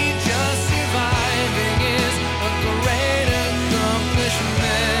maybe just surviving is a great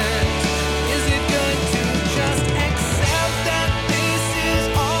accomplishment. Is it good to just accept that this is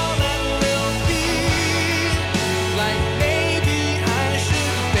all that will be? Like maybe I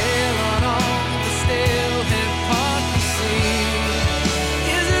should bail on all the stale hypocrisy.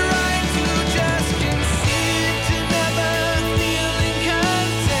 Is it right to just concede to never feeling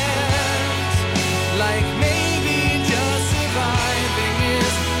content? Like maybe just surviving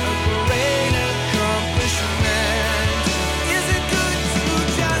is a great accomplishment. Is it good to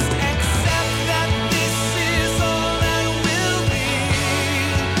just accept that this is all that will be?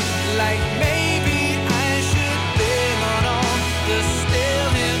 Like maybe I should bail on all the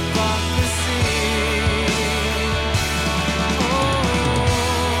stale hypocrisy.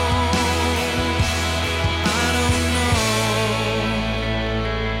 I don't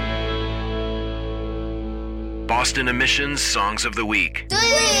know. Boston Emissions Songs of the Week.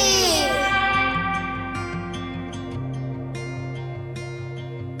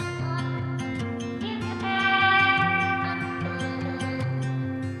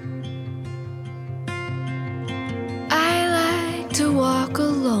 to walk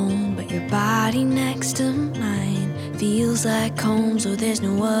alone, but your body next to mine feels like home, so there's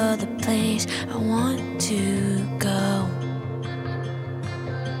no other place I want to go.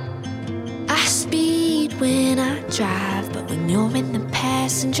 I speed when I drive, but when you're in the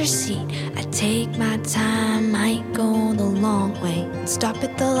passenger seat, I take my time, might go the long way and stop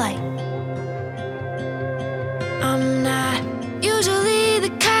at the light. I'm not usually the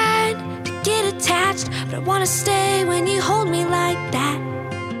kind to get attached, but I wanna stay when you hold me like that.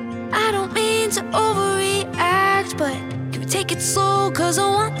 I don't mean to overreact, but can we take it slow, cause I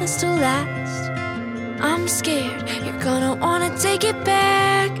want this to last. I'm scared you're gonna wanna take it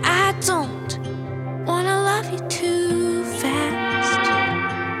back. I don't wanna love you too fast.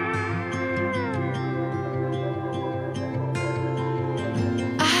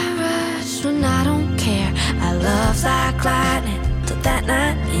 I rush when I don't care. I love like lightning till that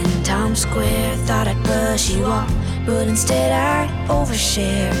night in Times Square. Thought I'd brush you off, but instead I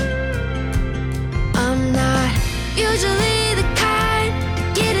overshare. I'm not usually the kind to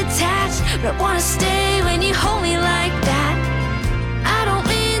get attached, but I wanna stay when you hold me like that. I don't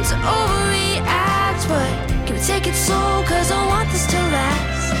mean to overreact, but can we take it slow, cause I want this to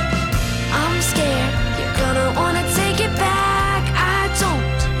last. I'm scared you're gonna wanna take it back. I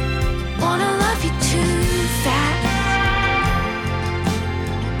don't wanna love you too fast.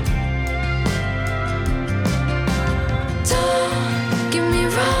 Don't get me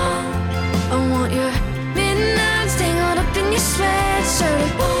wrong, I want your midnights tangled up in your sweatshirt.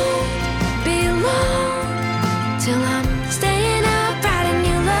 It won't be long till I'm staying up writing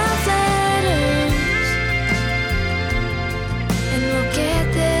you love letters, and we'll get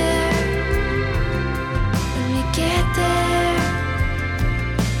there when we get there.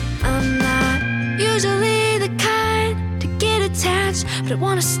 I'm not usually the kind to get attached, but I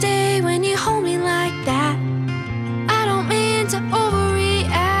wanna stay when you hold me like that. I don't mean to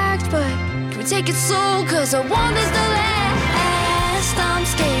overreact, but can we take it slow, cause I want this to last. I'm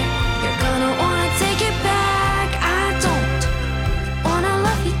scared you're gonna wanna take it back. I don't wanna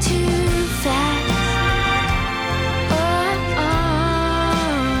love you too fast.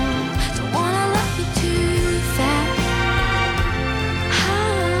 Don't wanna love you too fast.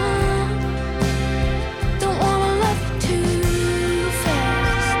 Don't wanna love you too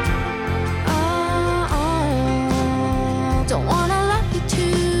fast. Don't wanna love you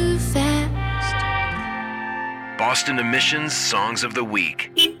too fast. Boston Emissions Songs of the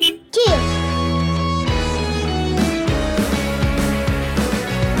Week.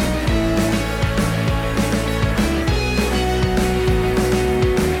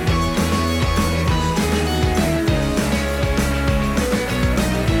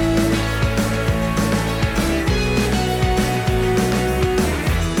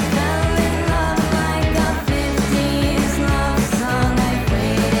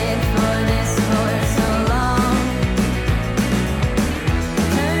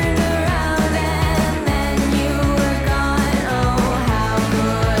 Turned around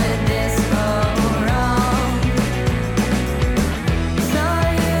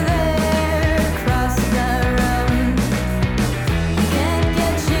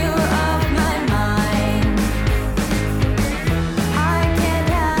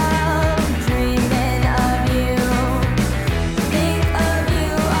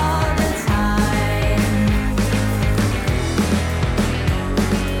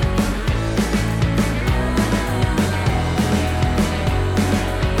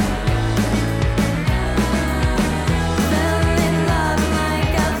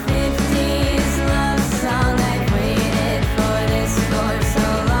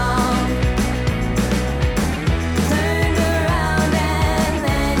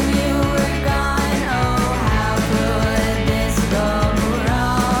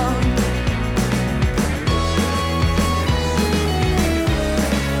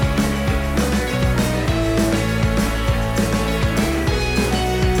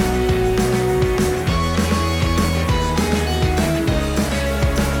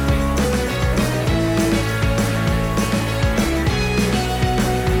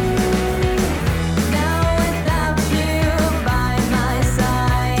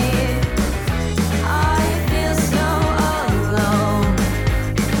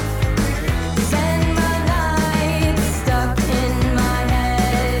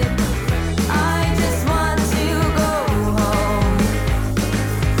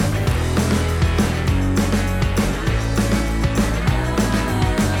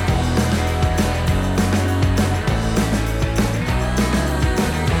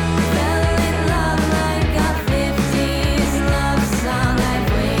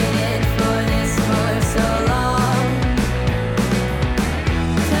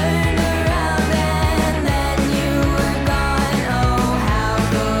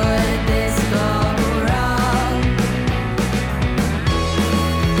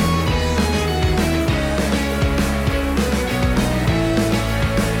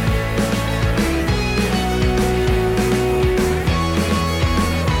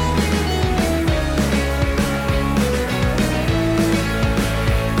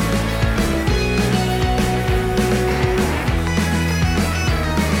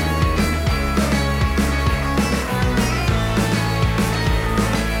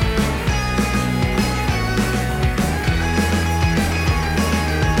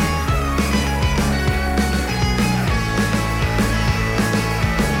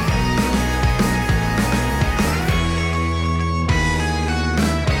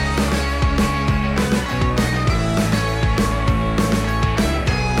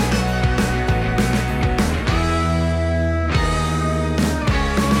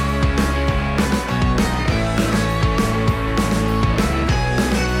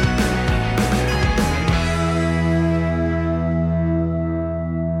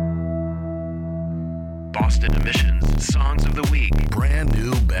Boston Emissions Songs of the Week. Brand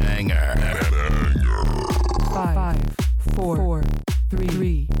new banger. 5, 4,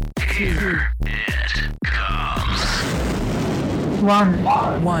 3, 2. Here it comes. 1.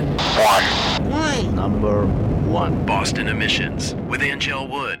 Number 1. Boston Emissions with Angel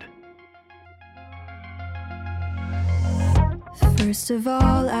Wood. First of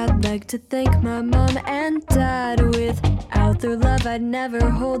all, I'd like to thank my mom and dad. Without their love, I'd never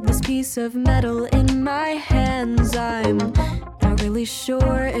hold this piece of metal in my hands. I'm not really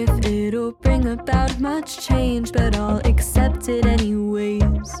sure if it'll bring about much change, but I'll accept it anyways.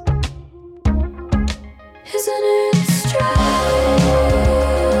 Isn't it strange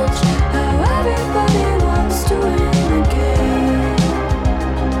how everybody wants to win the game?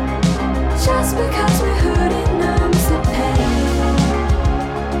 Just because we're hurting numbs the pain.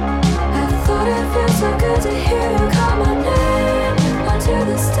 I thought it feels so good to hear you call my name onto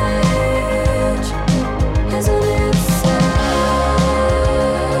the stage. Isn't it sad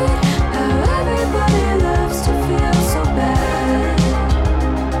how everybody loves to feel so bad?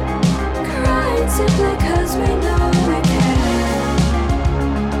 Crying simply cause we know we can.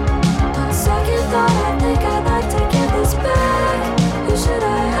 On second thought, I think I'd like to get this back. Who should I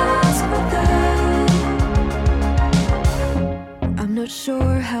ask for that? I'm not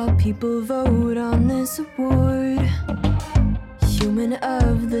sure how people vote on this award. Human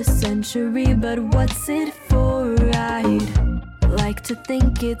of the century, but what's it for? I'd like to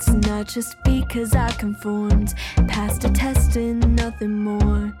think it's not just because I conformed, passed a test and nothing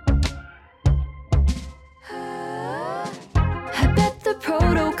more. I bet the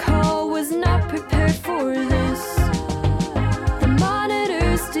protocol was not prepared for this. The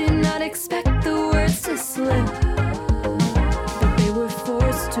monitors did not expect the words to slip, but they were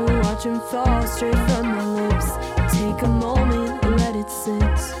forced to watch them fall straight from my lips. Take a moment, let it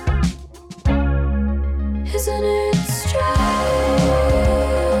sit. Isn't it strange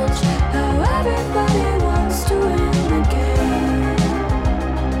how everybody wants to win the game?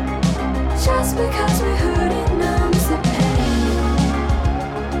 Just because we heard it numbs the pain.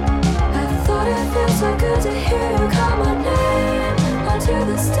 I thought it feels so good to hear you call my name onto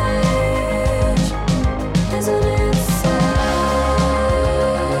the stage. Isn't it sad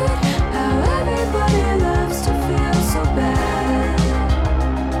how everybody loves to feel so bad?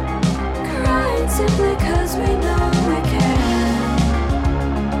 Crying simply cause we know we can.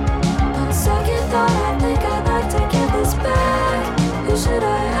 On second thought, I think I'd like to get this back. Who should I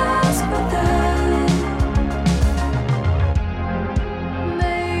ask for that?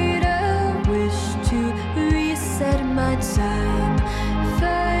 Made a wish to reset my time. If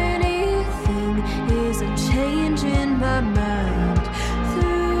anything is a change in my mind,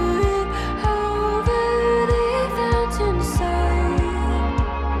 threw it over the fountain side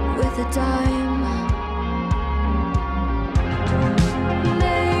with a dime.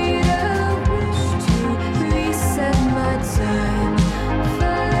 Made a wish to reset my time. If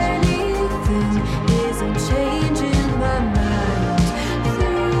anything is a change in my mind,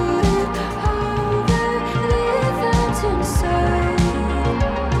 threw it over the fountain side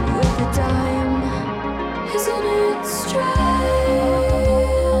with a dime. Isn't it strange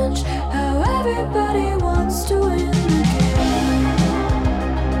how everybody wants to win the game?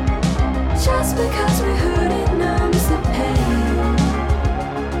 Just because we heard it numbs the pain.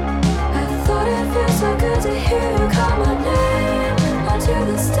 I thought it feels so good to hear you call my name onto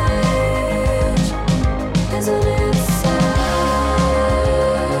the stage. Isn't it sad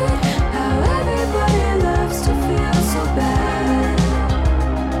how everybody loves to feel so bad?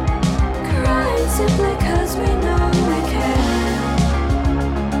 Crying simply cause we know we can.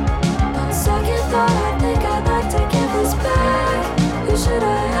 On second thought, I think I'd like to get this back. Who should I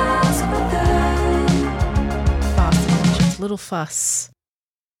ask for that? Boston Emissions, Little Fuss.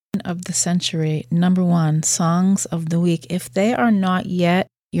 Of the century, number 1, Songs of the Week. If they are not yet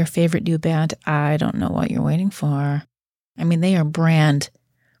your favorite new band, I don't know what you're waiting for. I mean, they are brand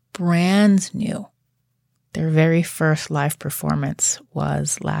new. Their very first live performance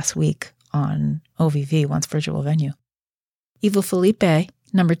was last week on OVV, Once Virtual Venue. Evil Felipe,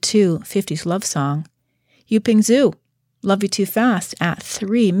 number 2, 50s love song. Yuping Zhu, Love You Too Fast, at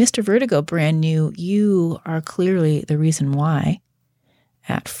 3. Mr. Vertigo, brand new. You Are Clearly the Reason Why,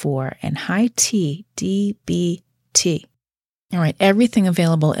 at 4. And High T, DBT. All right, everything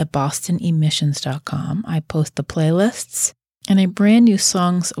available at bostonemissions.com. I post the playlists and a brand new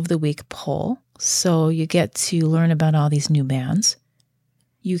Songs of the Week poll, so you get to learn about all these new bands.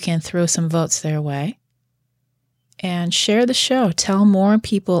 You can throw some votes their way. And share the show. Tell more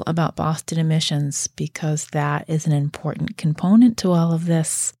people about Boston Emissions, because that is an important component to all of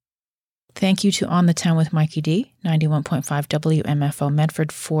this. Thank you to On the Town with Mikey D, 91.5 WMFO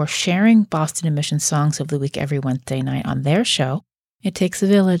Medford, for sharing Boston Emission Songs of the Week every Wednesday night on their show. It takes a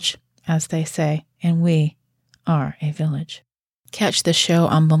village, as they say, and we are a village. Catch the show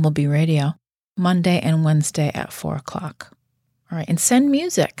on Bumblebee Radio, Monday and Wednesday at 4 o'clock. All right, and send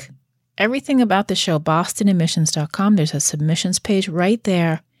music. Everything about the show, bostonemissions.com. There's a submissions page right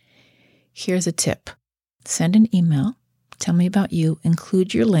there. Here's a tip. Send an email. Tell me about you.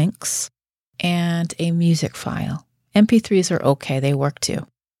 Include your links and a music file. MP3s are okay. They work too.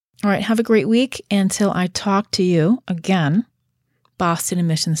 All right, have a great week. Until I talk to you again,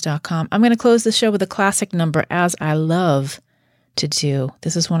 bostonemissions.com. I'm going to close the show with a classic number, as I love to do.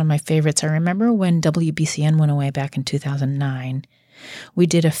 This is one of my favorites. I remember when WBCN went away back in 2009. We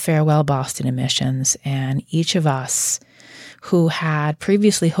did a farewell Boston Emissions, and each of us who had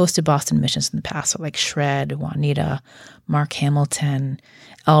previously hosted Boston Emissions in the past, so like Shred, Juanita, Mark Hamilton,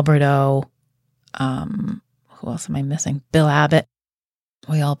 Alberto, who else am I missing? Bill Abbott.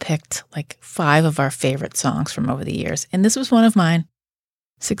 We all picked like 5 of our favorite songs from over the years. And this was one of mine,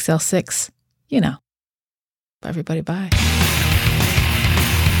 6L6, you know. Everybody, bye.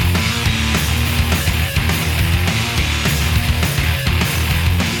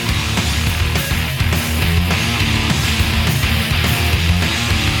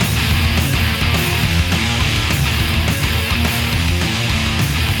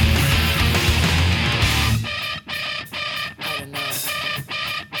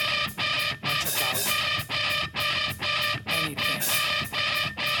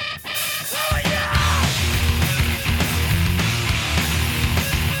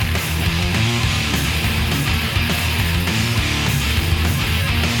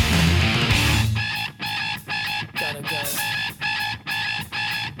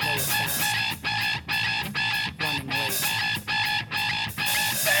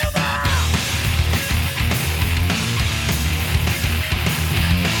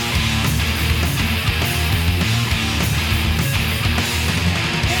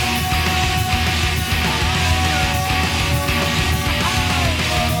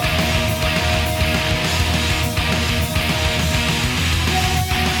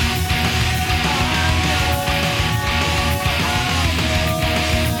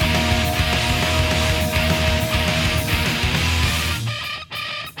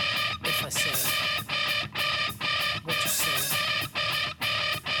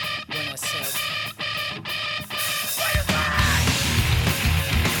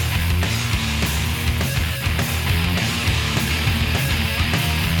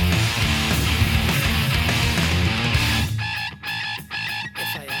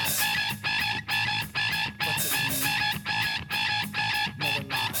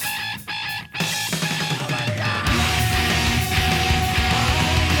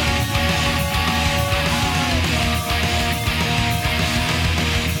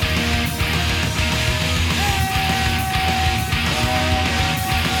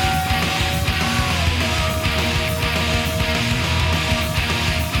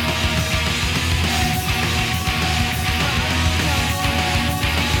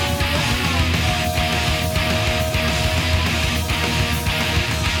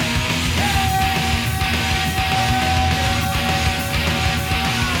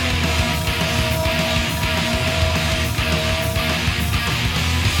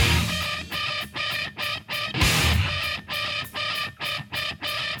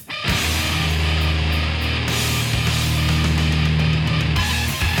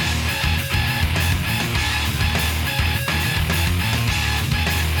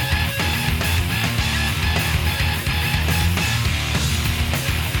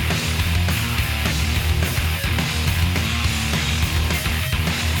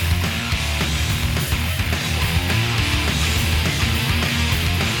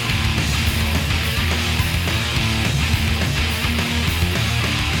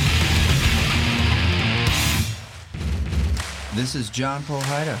 This is John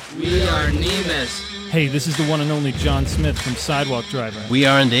Pohida. We are Nemus. Hey, this is the one and only John Smith from Sidewalk Driver. We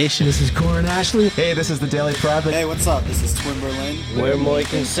are Indation. This is Corin Ashley. Hey, this is the Daily Prophet. Hey, what's up? This is Twin Berlin. We're Moy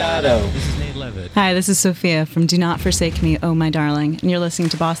Cansado. This is Nate Levitt. Hi, this is Sophia from Do Not Forsake Me, Oh My Darling, and you're listening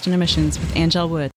to Boston Emissions with Angel Wood.